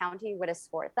their county would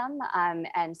escort them.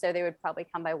 And so they would probably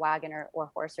come by wagon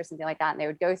or horse or something like that. And they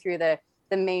would go through the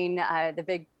main, the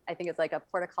big, I think it's like a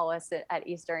portcullis at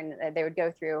Eastern, they would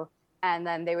go through, and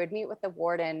then they would meet with the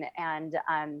warden. And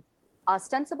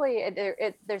ostensibly,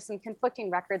 there's some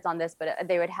conflicting records on this, but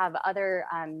they would have other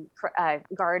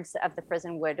guards of the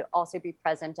prison would also be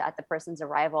present at the person's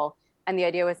arrival. And the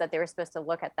idea was that they were supposed to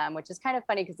look at them, which is kind of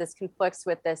funny because this conflicts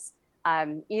with this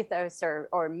ethos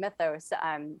or mythos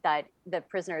that the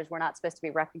prisoners were not supposed to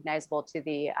be recognizable to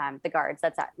the guards.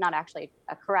 That's not actually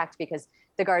correct, because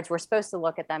the guards were supposed to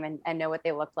look at them and know what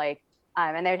they looked like.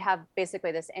 And they would have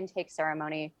basically this intake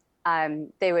ceremony.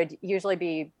 They would usually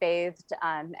be bathed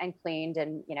and cleaned,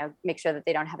 and make sure that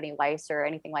they don't have any lice or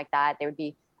anything like that. They would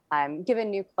be given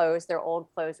new clothes. Their old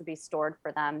clothes would be stored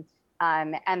for them.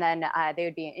 And then they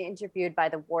would be interviewed by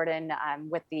the warden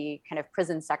with the kind of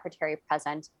prison secretary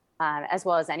present, as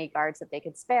well as any guards that they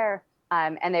could spare.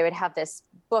 And they would have this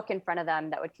book in front of them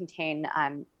that would contain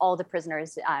all the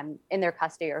prisoners in their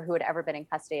custody or who had ever been in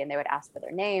custody. And they would ask for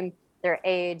their name, their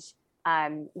age,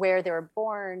 where they were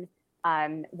born,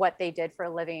 what they did for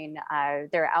a living,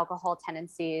 their alcohol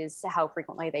tendencies, how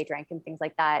frequently they drank and things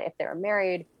like that. If they were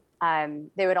married,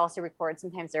 they would also record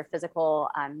sometimes their physical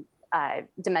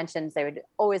dimensions. They would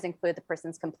always include the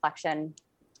person's complexion.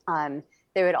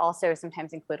 They would also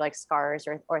sometimes include like scars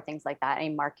or things like that, any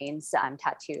markings,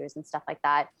 tattoos and stuff like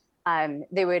that.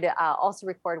 They would also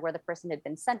record where the person had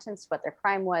been sentenced, what their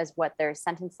crime was, what their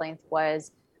sentence length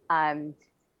was.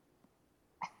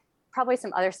 Probably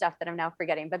some other stuff that I'm now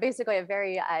forgetting, but basically a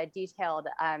very detailed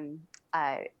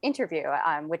interview,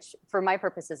 which for my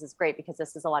purposes is great because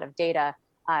this is a lot of data.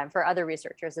 for other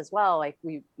researchers as well. Like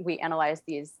we analyzed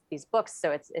these books,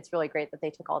 so it's really great that they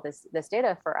took all this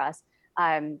data for us.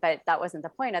 But that wasn't the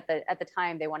point at the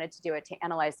time. They wanted to do it to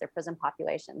analyze their prison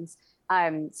populations.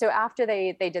 So after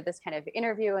they did this kind of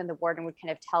interview, and the warden would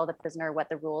kind of tell the prisoner what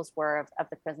the rules were of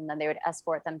the prison, then they would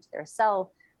escort them to their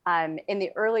cell. In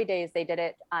the early days, they did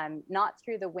it not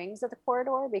through the wings of the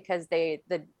corridor, because the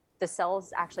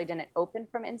cells actually didn't open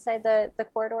from inside the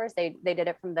corridors. They did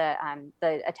it from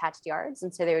the attached yards.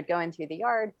 And so they would go in through the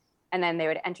yard, and then they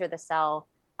would enter the cell,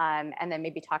 and then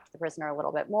maybe talk to the prisoner a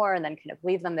little bit more, and then kind of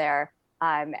leave them there.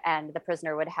 And the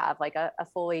prisoner would have like a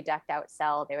fully decked out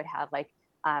cell. They would have like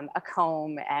a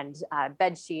comb and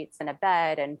bed sheets and a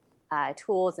bed and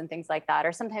tools and things like that.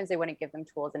 Or sometimes they wouldn't give them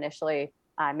tools initially.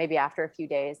 Maybe after a few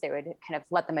days, they would kind of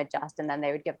let them adjust, and then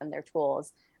they would give them their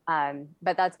tools.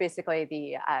 But that's basically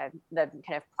the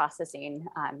kind of processing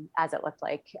as it looked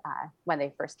like when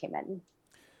they first came in.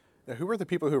 Now, who were the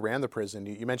people who ran the prison?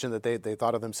 You mentioned that they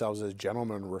thought of themselves as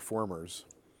gentlemen reformers.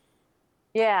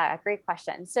 Yeah, great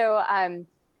question. So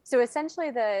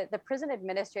essentially the prison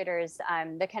administrators,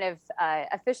 the kind of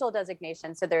official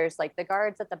designation, so there's like the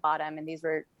guards at the bottom, and these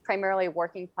were primarily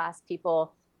working class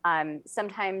people.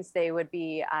 Sometimes they would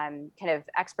be kind of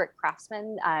expert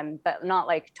craftsmen, but not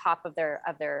like top of their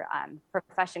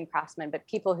profession craftsmen, but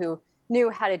people who knew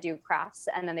how to do crafts,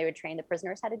 and then they would train the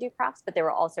prisoners how to do crafts, but they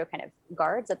were also kind of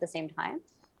guards at the same time.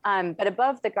 But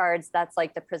above the guards, that's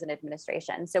like the prison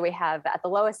administration. So we have at the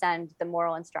lowest end, the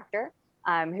moral instructor,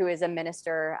 who is a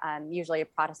minister, usually a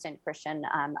Protestant Christian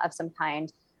of some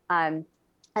kind. And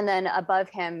then above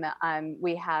him,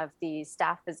 we have the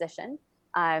staff physician.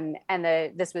 And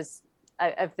this was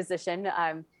a physician,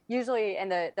 usually in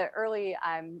the early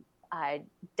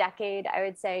decade, I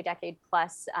would say, decade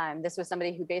plus. This was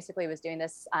somebody who basically was doing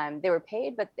this. They were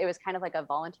paid, but it was kind of like a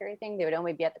voluntary thing. They would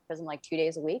only be at the prison like 2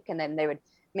 days a week, and then they would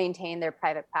maintain their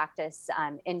private practice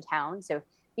in town. So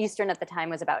Eastern at the time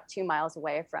was about 2 miles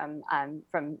away from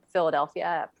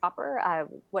Philadelphia proper,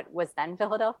 what was then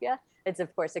Philadelphia. It's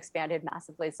of course expanded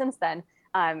massively since then.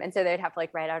 And so they'd have to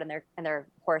like ride out in their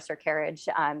horse or carriage.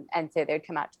 And so they'd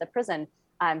come out to the prison.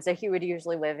 So he would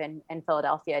usually live in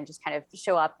Philadelphia and just kind of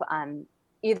show up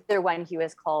either when he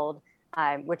was called,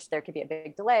 which there could be a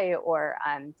big delay, or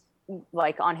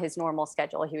like on his normal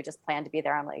schedule, he would just plan to be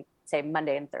there on like say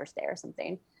Monday and Thursday or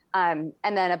something. And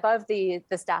then above the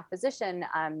staff physician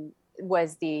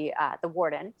was the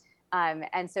warden.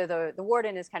 And so the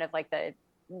warden is kind of like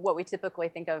what we typically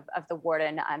think of the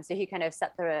warden. So he kind of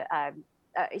set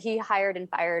he hired and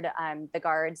fired the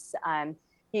guards.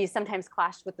 He sometimes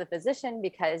clashed with the physician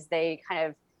because they kind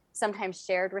of sometimes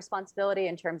shared responsibility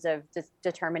in terms of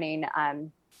determining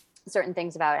certain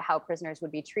things about how prisoners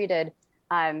would be treated.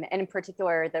 And in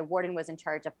particular, the warden was in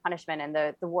charge of punishment, and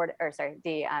the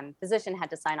physician had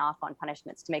to sign off on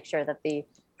punishments to make sure that the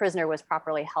prisoner was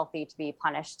properly healthy to be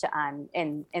punished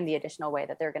in the additional way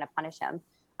that they're going to punish him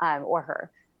or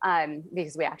her,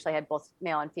 because we actually had both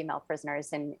male and female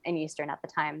prisoners in Eastern at the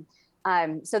time.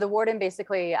 So the warden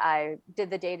basically did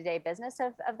the day-to-day business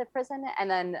of the prison,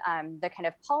 and then the kind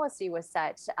of policy was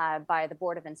set by the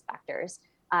Board of Inspectors.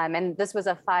 And this was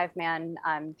a 5-man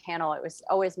panel. It was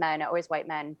always men, always white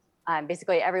men.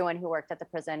 Basically, everyone who worked at the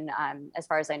prison, as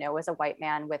far as I know, was a white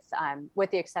man,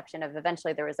 with the exception of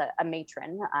eventually there was a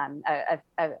matron,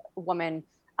 a woman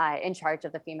in charge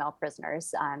of the female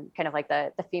prisoners, kind of like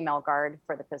the female guard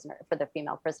for the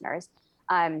female prisoners.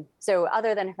 So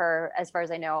other than her, as far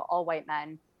as I know, all white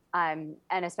men,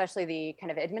 and especially the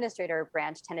kind of administrator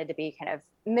branch tended to be kind of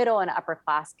middle and upper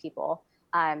class people.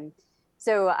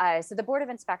 So the Board of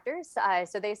Inspectors,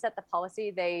 so they set the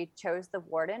policy. They chose the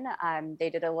warden.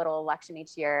 They did a little election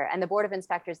each year, and the Board of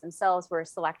Inspectors themselves were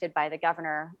selected by the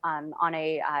governor on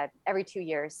every 2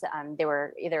 years. They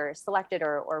were either selected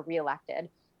or reelected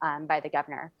by the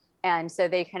governor. And so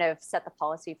they kind of set the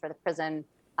policy for the prison.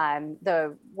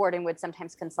 The warden would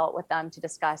sometimes consult with them to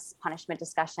discuss punishment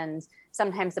discussions.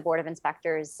 Sometimes the Board of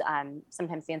Inspectors,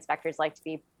 sometimes the inspectors like to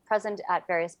be present at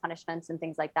various punishments and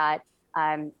things like that.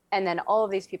 And then all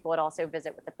of these people would also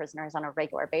visit with the prisoners on a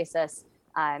regular basis.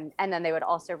 And then they would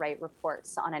also write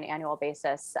reports on an annual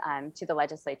basis to the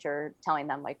legislature, telling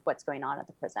them like what's going on at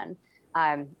the prison.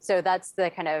 So that's the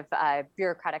kind of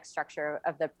bureaucratic structure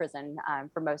of the prison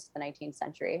for most of the 19th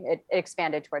century. It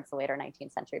expanded towards the later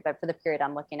 19th century, but for the period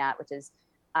I'm looking at, which is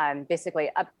basically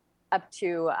up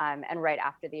to and right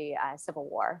after the Civil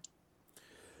War.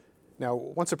 Now,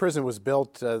 once a prison was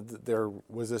built, there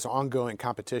was this ongoing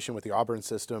competition with the Auburn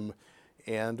system.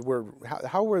 And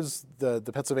how was the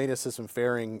Pennsylvania system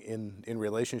faring in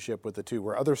relationship with the two?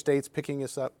 Were other states picking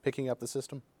up the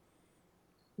system?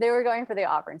 They were going for the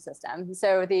Auburn system.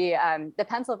 So the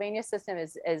Pennsylvania system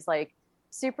is like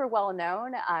super well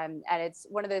known, and it's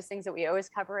one of those things that we always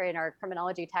cover in our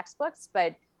criminology textbooks.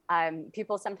 But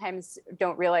people sometimes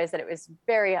don't realize that it was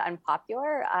very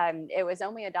unpopular. It was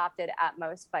only adopted at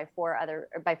most by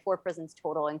four prisons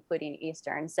total, including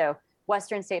Eastern. So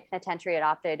Western State Penitentiary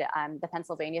adopted the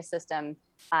Pennsylvania system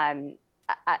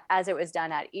as it was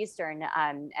done at Eastern,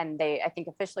 and they, I think,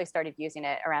 officially started using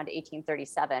it around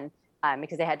 1837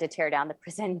 because they had to tear down the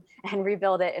prison and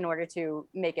rebuild it in order to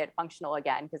make it functional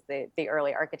again because the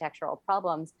early architectural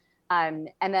problems. And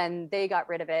then they got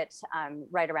rid of it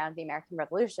right around the American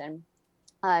Revolution.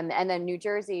 And then New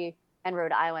Jersey and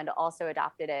Rhode Island also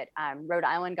adopted it. Rhode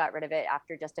Island got rid of it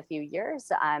after just a few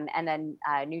years, and then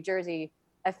New Jersey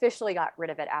officially got rid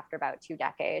of it after about 2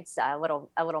 decades, a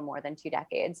little more than 2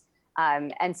 decades.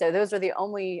 And so those are the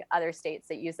only other states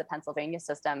that use the Pennsylvania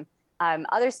system.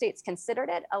 Other states considered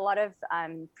it. A lot of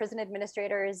prison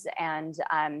administrators and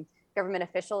government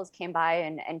officials came by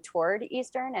and toured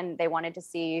Eastern, and they wanted to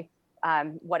see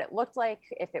what it looked like,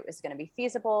 if it was going to be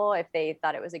feasible, if they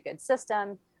thought it was a good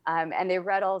system. And they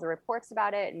read all the reports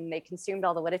about it, and they consumed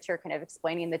all the literature kind of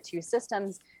explaining the two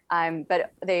systems.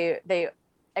 But they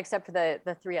except for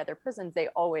the 3 other prisons, they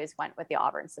always went with the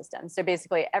Auburn system. So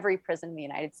basically every prison in the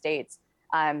United States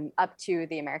up to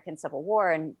the American Civil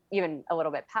War, and even a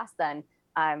little bit past then,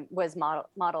 was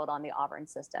modeled on the Auburn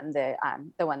system, the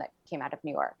one that came out of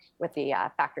New York with the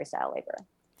factory style labor.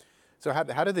 So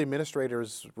how did the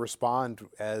administrators respond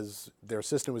as their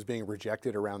system was being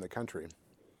rejected around the country?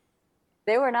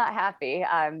 They were not happy.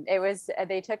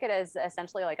 They took it as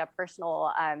essentially like a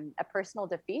personal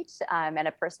defeat and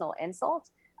a personal insult,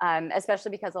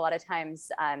 especially because a lot of times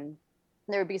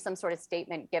there would be some sort of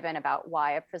statement given about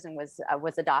why a prison was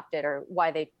adopted, or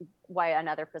why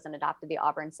another prison adopted the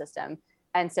Auburn system.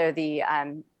 And so the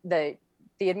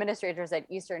administrators at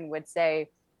Eastern would say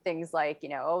things like,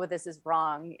 oh, this is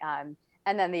wrong.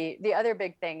 And then the other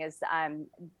big thing is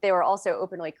they were also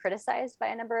openly criticized by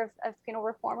a number of penal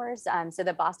reformers. So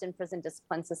the Boston Prison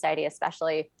Discipline Society,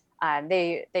 especially,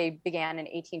 they began in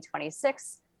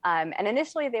 1826. And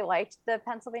initially they liked the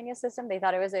Pennsylvania system. They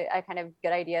thought it was a kind of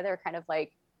good idea. They're kind of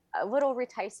like a little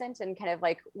reticent and kind of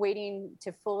like waiting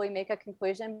to fully make a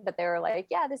conclusion. But they were like,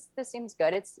 yeah, this seems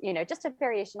good. It's, just a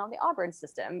variation on the Auburn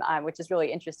system, which is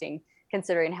really interesting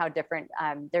considering how different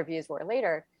their views were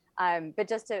later. But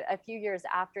just a few years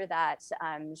after that,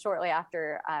 shortly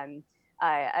after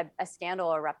a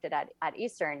scandal erupted at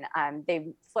Eastern, they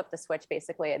flipped the switch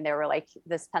basically, and they were like,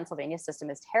 this Pennsylvania system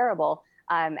is terrible.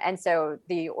 And so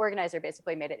the organizer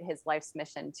basically made it his life's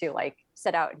mission to like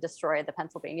set out and destroy the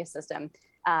Pennsylvania system.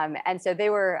 And so they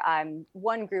were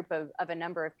one group of a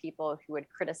number of people who would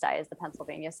criticize the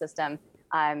Pennsylvania system,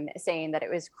 saying that it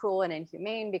was cruel and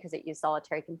inhumane because it used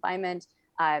solitary confinement.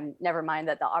 Never mind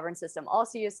that the Auburn system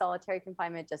also used solitary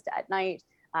confinement just at night.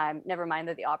 Never mind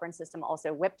that the Auburn system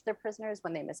also whipped their prisoners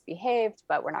when they misbehaved,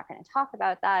 but we're not going to talk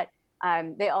about that.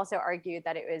 They also argued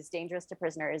that it was dangerous to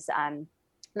prisoners'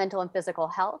 mental and physical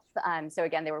health. So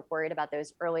again, they were worried about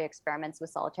those early experiments with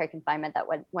solitary confinement that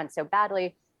went so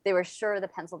badly. They were sure the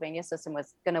Pennsylvania system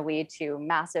was going to lead to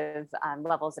massive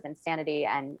levels of insanity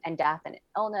and death and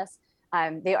illness.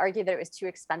 They argued that it was too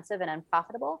expensive and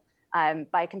unprofitable.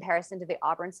 By comparison to the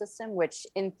Auburn system, which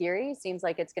in theory seems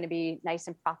like it's going to be nice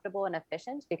and profitable and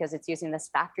efficient because it's using this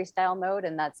factory style mode,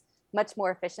 and that's much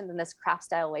more efficient than this craft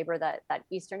style labor that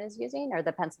Eastern is using, or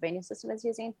the Pennsylvania system is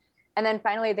using. And then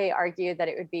finally, they argued that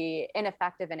it would be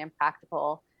ineffective and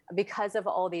impractical because of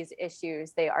all these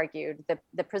issues. They argued that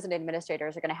the prison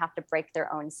administrators are going to have to break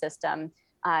their own system.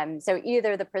 So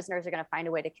either the prisoners are going to find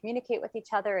a way to communicate with each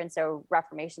other, and so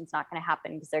reformation is not going to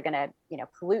happen because they're going to,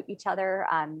 pollute each other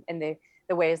in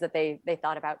the ways that they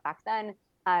thought about back then,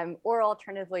 or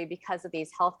alternatively, because of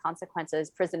these health consequences,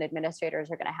 prison administrators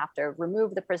are going to have to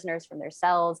remove the prisoners from their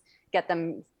cells, get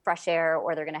them fresh air,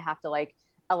 or they're going to have to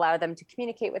allow them to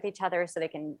communicate with each other so they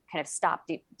can kind of stop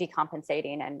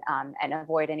decompensating and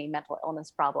avoid any mental illness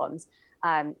problems.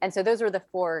 And so those were the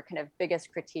 4 kind of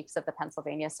biggest critiques of the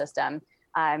Pennsylvania system.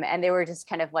 And they were just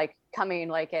kind of like coming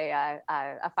like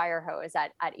a fire hose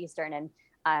at Eastern.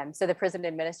 And so the prison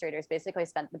administrators basically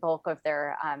spent the bulk of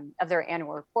their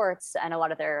annual reports and a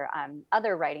lot of their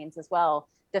other writings as well,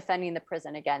 defending the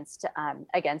prison against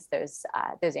those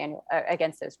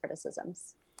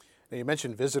criticisms. Now, you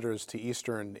mentioned visitors to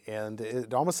Eastern, and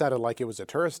it almost sounded like it was a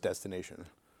tourist destination.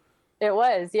 It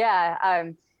was, yeah.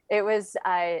 It was,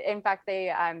 in fact,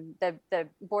 the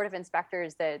Board of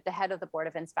Inspectors, the head of the Board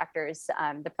of Inspectors,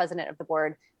 the president of the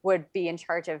board, would be in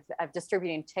charge of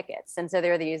distributing tickets. And so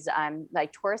there are these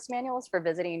like tourist manuals for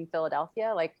visiting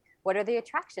Philadelphia, like what are the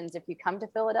attractions if you come to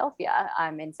Philadelphia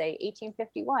in say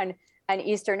 1851? And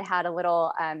Eastern had a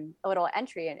little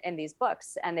entry in these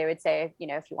books, and they would say,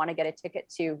 if you want to get a ticket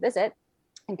to visit,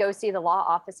 and go see the law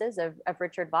offices of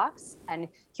Richard Fox, and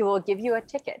he will give you a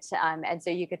ticket. And so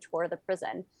you could tour the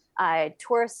prison.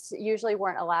 Tourists usually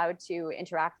weren't allowed to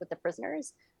interact with the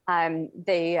prisoners. I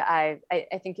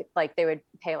think they would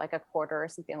pay like a quarter or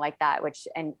something like that, which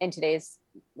in today's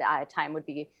time would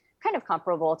be kind of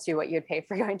comparable to what you'd pay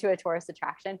for going to a tourist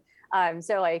attraction.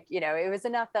 So it was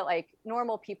enough that like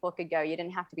normal people could go. You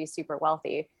didn't have to be super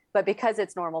wealthy. But because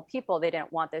it's normal people, they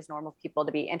didn't want those normal people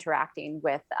to be interacting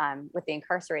with the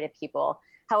incarcerated people.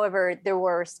 However, there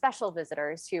were special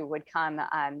visitors who would come,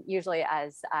 usually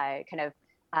as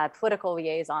political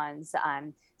liaisons.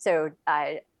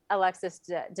 Alexis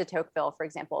de Tocqueville, for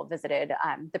example, visited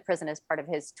the prison as part of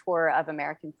his tour of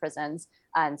American prisons.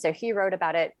 So he wrote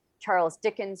about it. Charles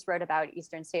Dickens wrote about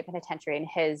Eastern State Penitentiary in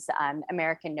his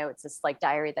American Notes, this like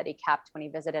diary that he kept when he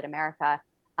visited America.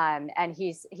 And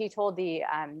he told the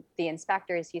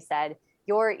inspectors, he said,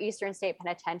 your Eastern State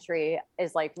Penitentiary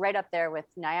is like right up there with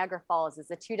Niagara Falls as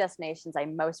the two destinations I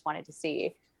most wanted to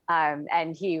see.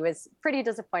 And he was pretty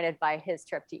disappointed by his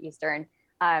trip to Eastern.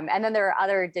 And then there are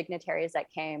other dignitaries that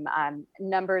came,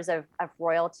 numbers of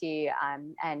royalty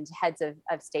and heads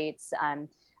of states,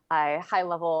 high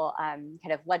level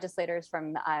kind of legislators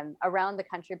from around the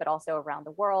country, but also around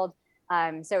the world.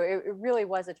 So it really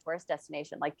was a tourist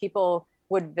destination. Like people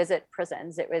would visit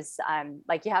prisons. It was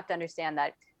you have to understand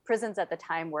that prisons at the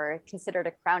time were considered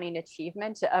a crowning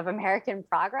achievement of American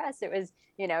progress. It was,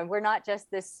 we're not just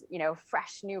this,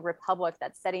 fresh new republic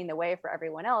that's setting the way for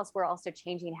everyone else. We're also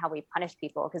changing how we punish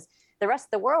people, because the rest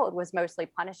of the world was mostly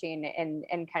punishing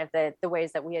in kind of the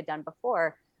ways that we had done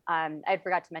before. I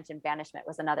forgot to mention banishment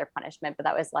was another punishment, but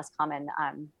that was less common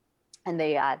in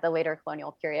the later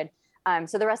colonial period.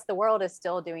 So the rest of the world is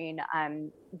still doing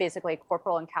basically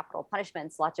corporal and capital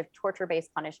punishments, lots of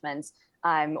torture-based punishments,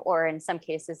 or in some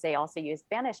cases, they also use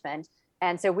banishment.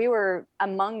 And so we were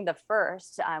among the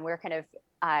first. We were kind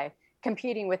of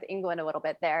competing with England a little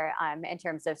bit there in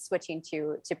terms of switching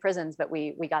to prisons, but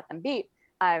we got them beat.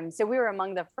 So we were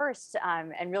among the first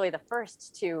and really the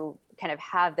first to kind of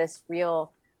have this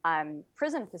real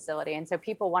prison facility. And so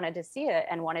people wanted to see it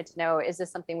and wanted to know, is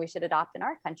this something we should adopt in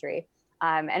our country?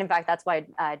 And in fact, that's why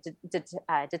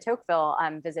de Tocqueville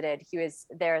visited. He was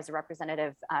there as a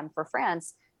representative for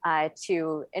France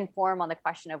to inform on the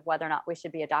question of whether or not we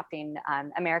should be adopting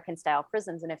American-style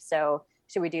prisons, and if so,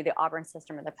 should we do the Auburn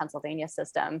system or the Pennsylvania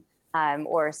system,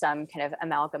 or some kind of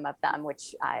amalgam of them,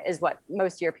 which is what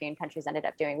most European countries ended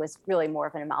up doing, was really more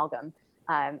of an amalgam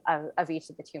of each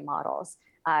of the two models.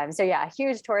 So yeah, a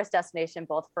huge tourist destination,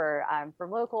 both for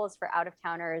locals, for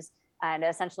out-of-towners, and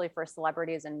essentially for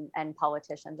celebrities and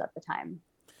politicians at the time.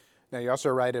 Now, you also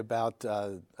write about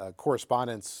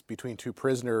correspondence between two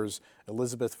prisoners,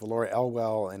 Elizabeth Valora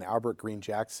Elwell and Albert Green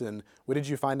Jackson. What did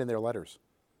you find in their letters?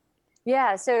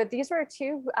 Yeah, so these were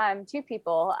two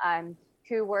people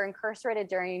who were incarcerated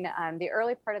during the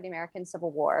early part of the American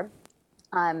Civil War,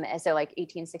 so like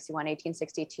 1861,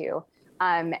 1862.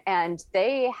 And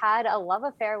they had a love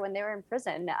affair when they were in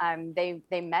prison.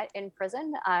 They met in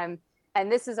prison. And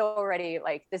this is already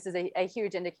this is a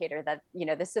huge indicator that,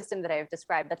 the system that I've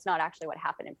described, that's not actually what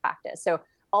happened in practice. So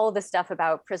all of the stuff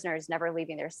about prisoners never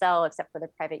leaving their cell except for the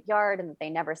private yard, and that they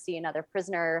never see another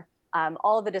prisoner,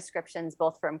 all the descriptions,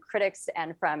 both from critics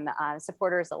and from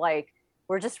supporters alike,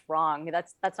 were just wrong.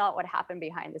 That's not what happened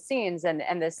behind the scenes.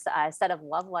 And this set of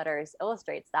love letters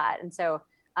illustrates that. And so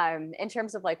in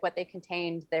terms of what they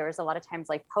contained, there was a lot of times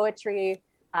poetry,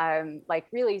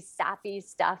 really sappy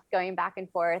stuff going back and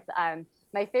forth.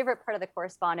 My favorite part of the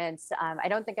correspondence, I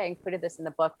don't think I included this in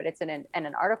the book, but it's in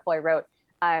an article I wrote.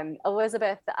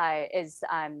 Elizabeth is,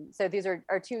 so these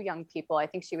are two young people. I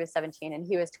think she was 17 and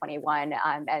he was 21.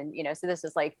 And, so this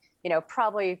is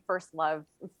probably first love,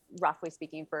 roughly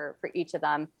speaking, for each of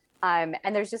them. And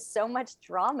there's just so much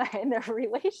drama in their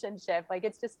relationship.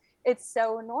 It's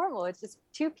so normal. It's just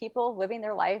two people living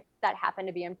their life that happen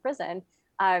to be in prison.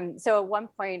 So at one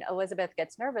point, Elizabeth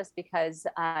gets nervous because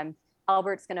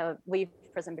Albert's going to leave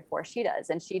prison before she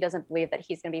does. And she doesn't believe that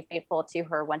he's going to be faithful to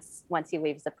her once he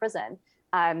leaves the prison.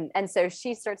 And so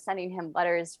she starts sending him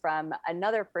letters from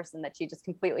another person that she just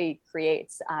completely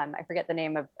creates. I forget the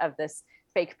name of this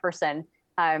fake person.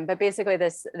 But basically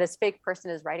this fake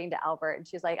person is writing to Albert, and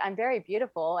she's like, I'm very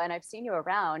beautiful and I've seen you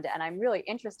around and I'm really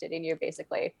interested in you,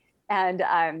 basically. And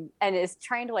is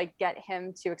trying to get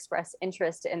him to express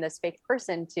interest in this fake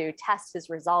person to test his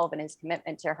resolve and his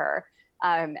commitment to her.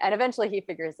 And eventually he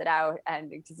figures it out,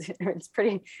 and it's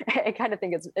pretty, I kind of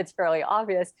think it's fairly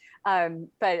obvious.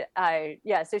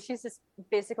 Yeah, so she's just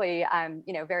basically,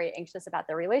 very anxious about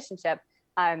their relationship.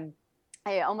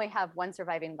 I only have one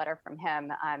surviving letter from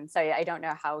him. So I don't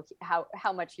know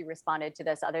how much he responded to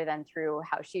this other than through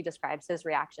how she describes his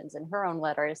reactions in her own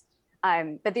letters.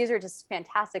 But these are just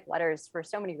fantastic letters for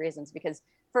so many reasons, because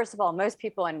first of all, most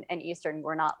people in Eastern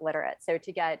were not literate. So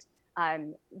to get,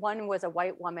 one was a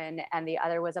white woman and the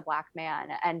other was a Black man.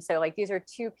 And so like, these are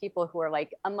two people who are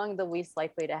like among the least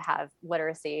likely to have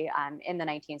literacy in the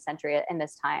 19th century in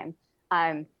this time.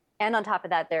 And on top of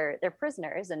that, they're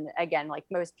prisoners. And again, like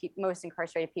most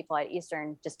incarcerated people at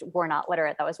Eastern just were not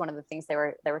literate. That was one of the things they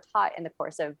were taught in the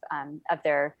course of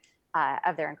their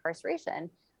incarceration.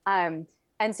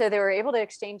 And so they were able to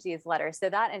exchange these letters. So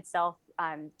that in itself,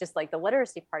 just like the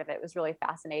literacy part of it, was really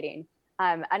fascinating.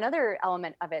 Another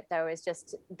element of it, though, is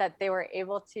just that they were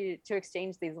able to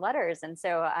exchange these letters. And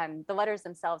so the letters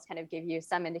themselves kind of give you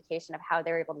some indication of how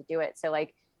they were able to do it. So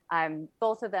like,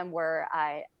 both of them were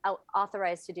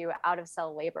authorized to do out of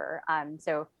cell labor.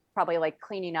 So probably like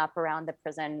cleaning up around the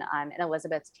prison in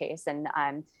Elizabeth's case. And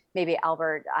maybe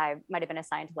Albert might have been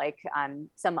assigned to like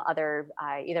some other,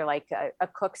 either like a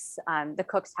cook's, the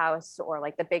cook's house, or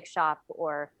like the bake shop,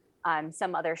 or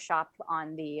some other shop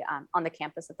on the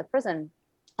campus of the prison.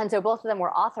 And so both of them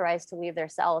were authorized to leave their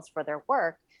cells for their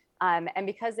work. And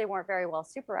because they weren't very well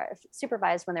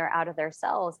supervised when they were out of their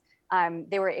cells,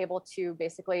 they were able to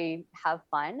basically have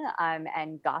fun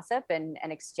and gossip and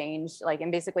exchange, like,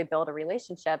 and basically build a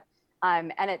relationship.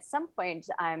 And at some point,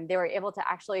 they were able to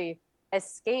actually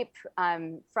escape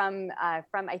from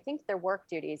I think their work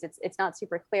duties. It's not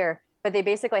super clear, but they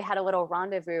basically had a little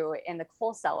rendezvous in the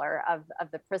coal cellar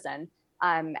of the prison,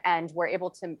 and were able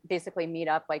to basically meet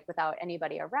up like without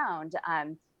anybody around.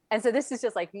 And so this is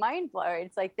just like mind blowing.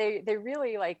 It's like they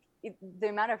really like the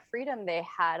amount of freedom they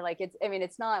had. Like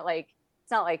it's not like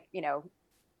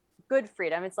good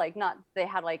freedom. It's like not, they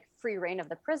had like free reign of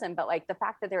the prison, but like the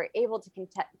fact that they were able to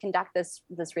conduct this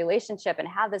relationship and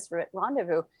have this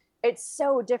rendezvous, it's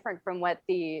so different from what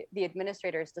the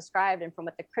administrators described and from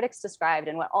what the critics described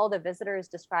and what all the visitors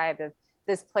described of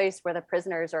this place where the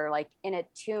prisoners are like in a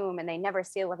tomb and they never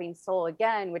see a living soul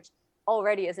again, which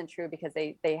already isn't true because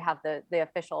they have the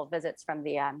official visits from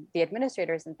the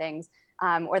administrators and things,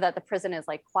 or that the prison is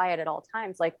like quiet at all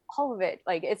times. Like all of it,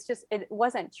 like it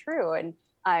wasn't true. And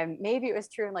maybe it was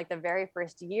true in like the very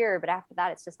first year, but after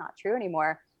that, it's just not true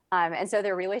anymore. And so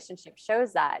their relationship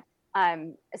shows that.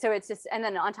 So it's just, and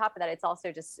then on top of that, it's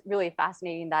also just really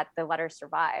fascinating that the letters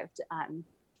survived,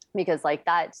 because like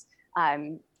that,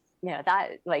 that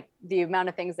like the amount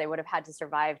of things they would have had to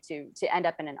survive to end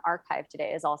up in an archive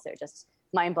today is also just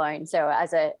mind blowing. So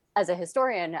as a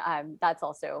historian, that's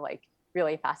also like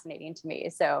really fascinating to me.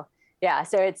 So yeah,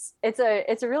 so it's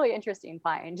a really interesting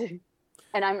find,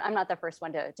 and I'm not the first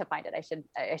one to find it.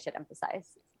 I should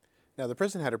emphasize. Now the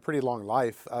prison had a pretty long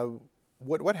life.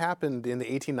 What happened in the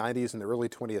 1890s and the early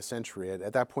 20th century?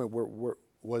 At that point,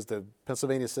 was the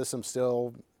Pennsylvania system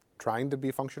still trying to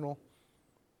be functional?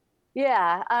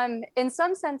 Yeah, in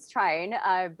some sense trying,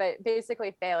 but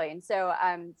basically failing. So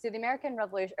the American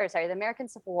Revolution, the American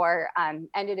Civil War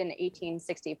ended in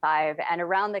 1865, and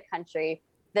around the country,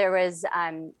 there was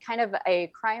kind of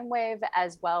a crime wave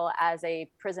as well as a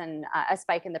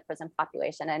spike in the prison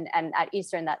population. And at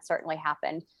Eastern, that certainly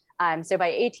happened. So by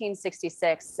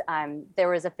 1866, there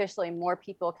was officially more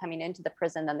people coming into the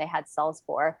prison than they had cells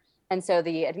for. And so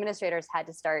the administrators had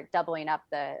to start doubling up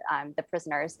the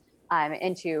prisoners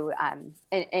into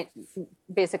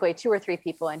basically 2 or 3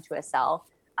 people into a cell.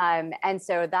 And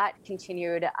so that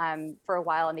continued for a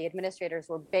while, and the administrators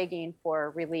were begging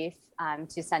for relief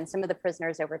to send some of the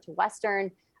prisoners over to Western,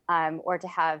 or to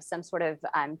have some sort of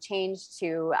change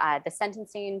to the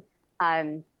sentencing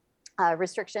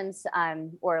restrictions,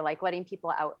 or like letting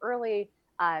people out early,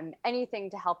 anything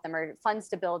to help them, or funds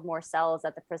to build more cells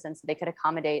at the prison so they could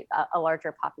accommodate a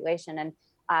larger population.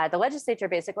 And the legislature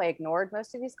basically ignored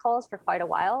most of these calls for quite a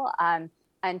while,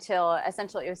 until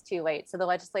essentially it was too late. So the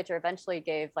legislature eventually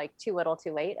gave like too little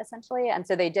too late, essentially. And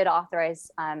so they did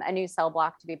authorize a new cell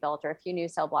block to be built, or a few new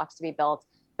cell blocks to be built.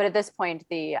 But at this point,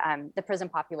 the prison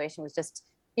population was just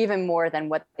even more than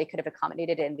what they could have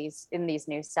accommodated in these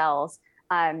new cells.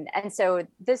 And so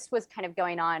this was kind of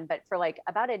going on, but for like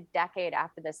about a decade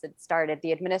after this had started,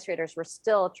 the administrators were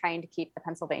still trying to keep the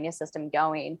Pennsylvania system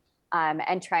going,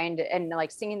 and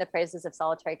like singing the praises of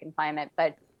solitary confinement.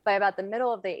 But by about the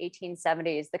middle of the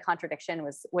 1870s, the contradiction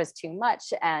was too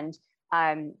much. And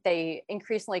they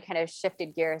increasingly kind of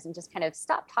shifted gears and just kind of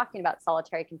stopped talking about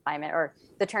solitary confinement, or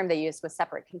the term they used was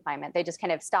separate confinement. They just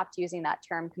kind of stopped using that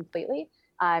term completely.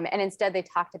 And instead, they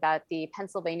talked about the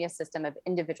Pennsylvania system of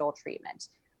individual treatment.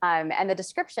 And the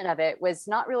description of it was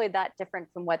not really that different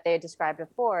from what they had described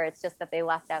before. It's just that they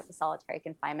left out the solitary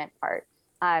confinement part.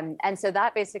 And so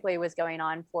that basically was going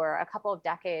on for a couple of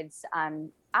decades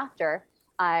after.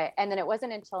 And then it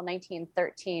wasn't until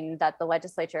 1913 that the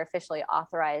legislature officially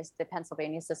authorized the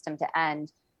Pennsylvania system to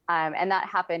end. And that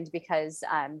happened because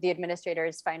the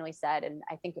administrators finally said, in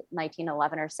I think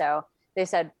 1911 or so, they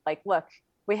said, like, look,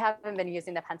 we haven't been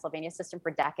using the Pennsylvania system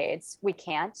for decades. We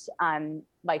can't.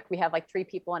 We have like 3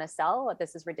 people in a cell.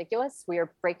 This is ridiculous. We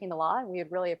are breaking the law, and we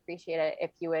would really appreciate it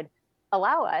if you would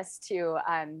allow us to,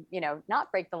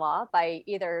 not break the law by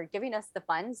either giving us the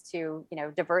funds to,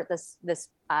 divert this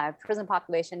prison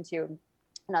population to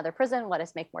another prison, let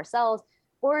us make more cells,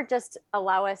 or just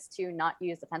allow us to not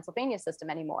use the Pennsylvania system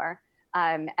anymore.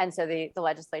 And so the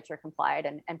legislature complied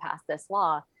and passed this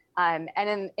law. And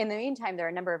in the meantime, there are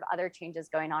a number of other changes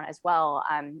going on as well.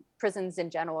 Prisons in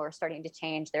general are starting to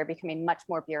change. They're becoming much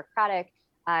more bureaucratic.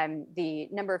 The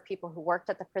number of people who worked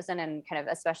at the prison and kind of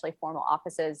especially formal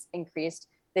offices increased.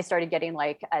 They started getting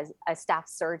like a staff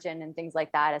surgeon and things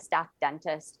like that, a staff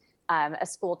dentist, a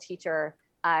school teacher.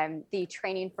 The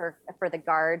training for the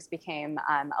guards became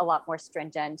a lot more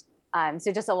stringent.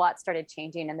 So just a lot started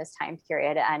changing in this time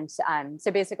period. And so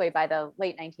basically by the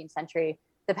late 19th century,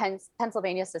 the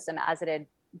Pennsylvania system, as it had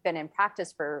been in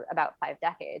practice for about 5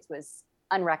 decades, was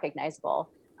unrecognizable.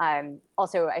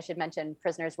 Also, I should mention,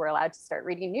 prisoners were allowed to start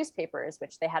reading newspapers,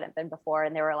 which they hadn't been before,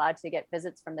 and they were allowed to get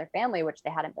visits from their family, which they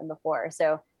hadn't been before.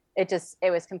 So it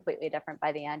was completely different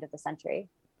by the end of the century.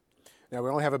 Now, we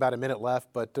only have about a minute left,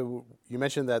 but you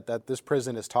mentioned that this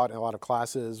prison is taught in a lot of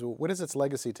classes. What is its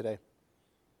legacy today?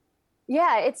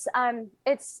 Yeah, it's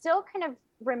still kind of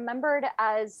remembered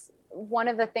as one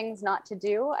of the things not to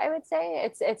do, I would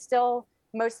say. It's still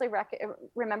mostly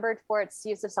remembered for its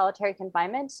use of solitary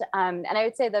confinement. And I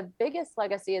would say the biggest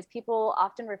legacy is people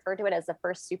often refer to it as the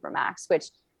first supermax, which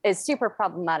is super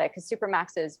problematic because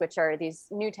supermaxes, which are these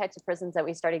new types of prisons that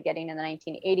we started getting in the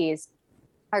 1980s,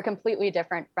 are completely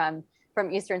different from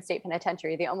Eastern State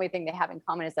Penitentiary. The only thing they have in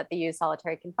common is that they use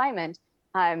solitary confinement,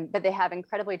 but they have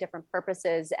incredibly different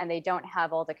purposes, and they don't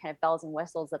have all the kind of bells and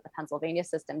whistles that the Pennsylvania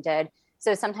system did.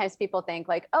 So sometimes people think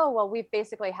like, oh, well, we've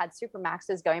basically had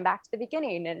supermaxes going back to the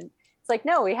beginning. And it's like,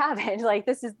 no, we haven't. Like,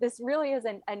 this really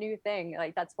isn't a new thing.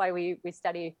 Like, that's why we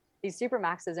study these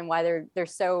supermaxes and why they're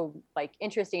so like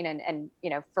interesting and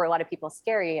for a lot of people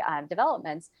scary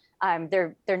developments.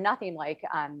 They're nothing like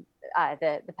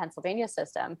the Pennsylvania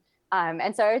system.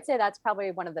 And so I would say that's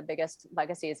probably one of the biggest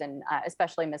legacies and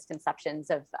especially misconceptions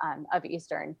of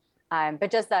Eastern. But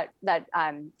just that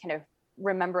kind of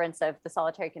remembrance of the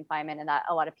solitary confinement, and that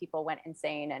a lot of people went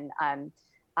insane and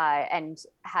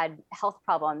had health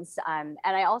problems. And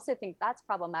I also think that's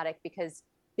problematic because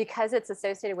it's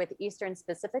associated with Eastern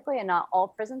specifically and not all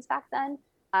prisons back then.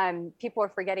 People are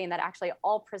forgetting that actually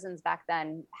all prisons back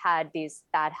then had these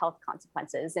bad health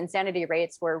consequences. Insanity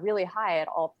rates were really high at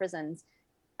all prisons.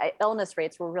 Illness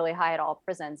rates were really high at all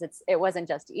prisons. It wasn't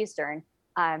just Eastern.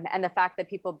 And the fact that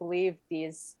people believe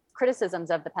these criticisms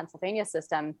of the Pennsylvania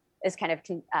system is kind of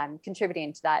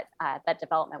contributing to that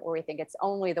development where we think it's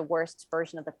only the worst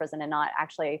version of the prison and not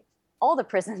actually all the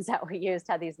prisons that we used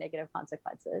had these negative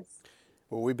consequences.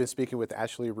 Well, we've been speaking with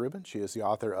Ashley Rubin. She is the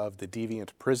author of The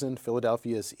Deviant Prison,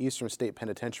 Philadelphia's Eastern State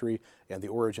Penitentiary, and the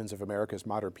Origins of America's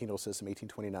Modern Penal System,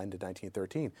 1829 to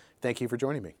 1913. Thank you for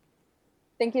joining me.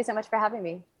 Thank you so much for having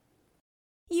me.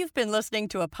 You've been listening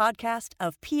to a podcast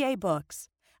of PA Books,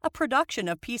 a production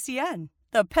of PCN,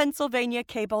 the Pennsylvania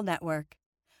Cable Network.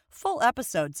 Full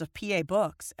episodes of PA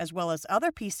Books, as well as other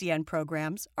PCN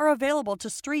programs, are available to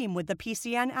stream with the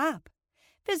PCN app.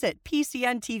 Visit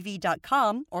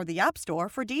PCNTV.com or the App Store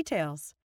for details.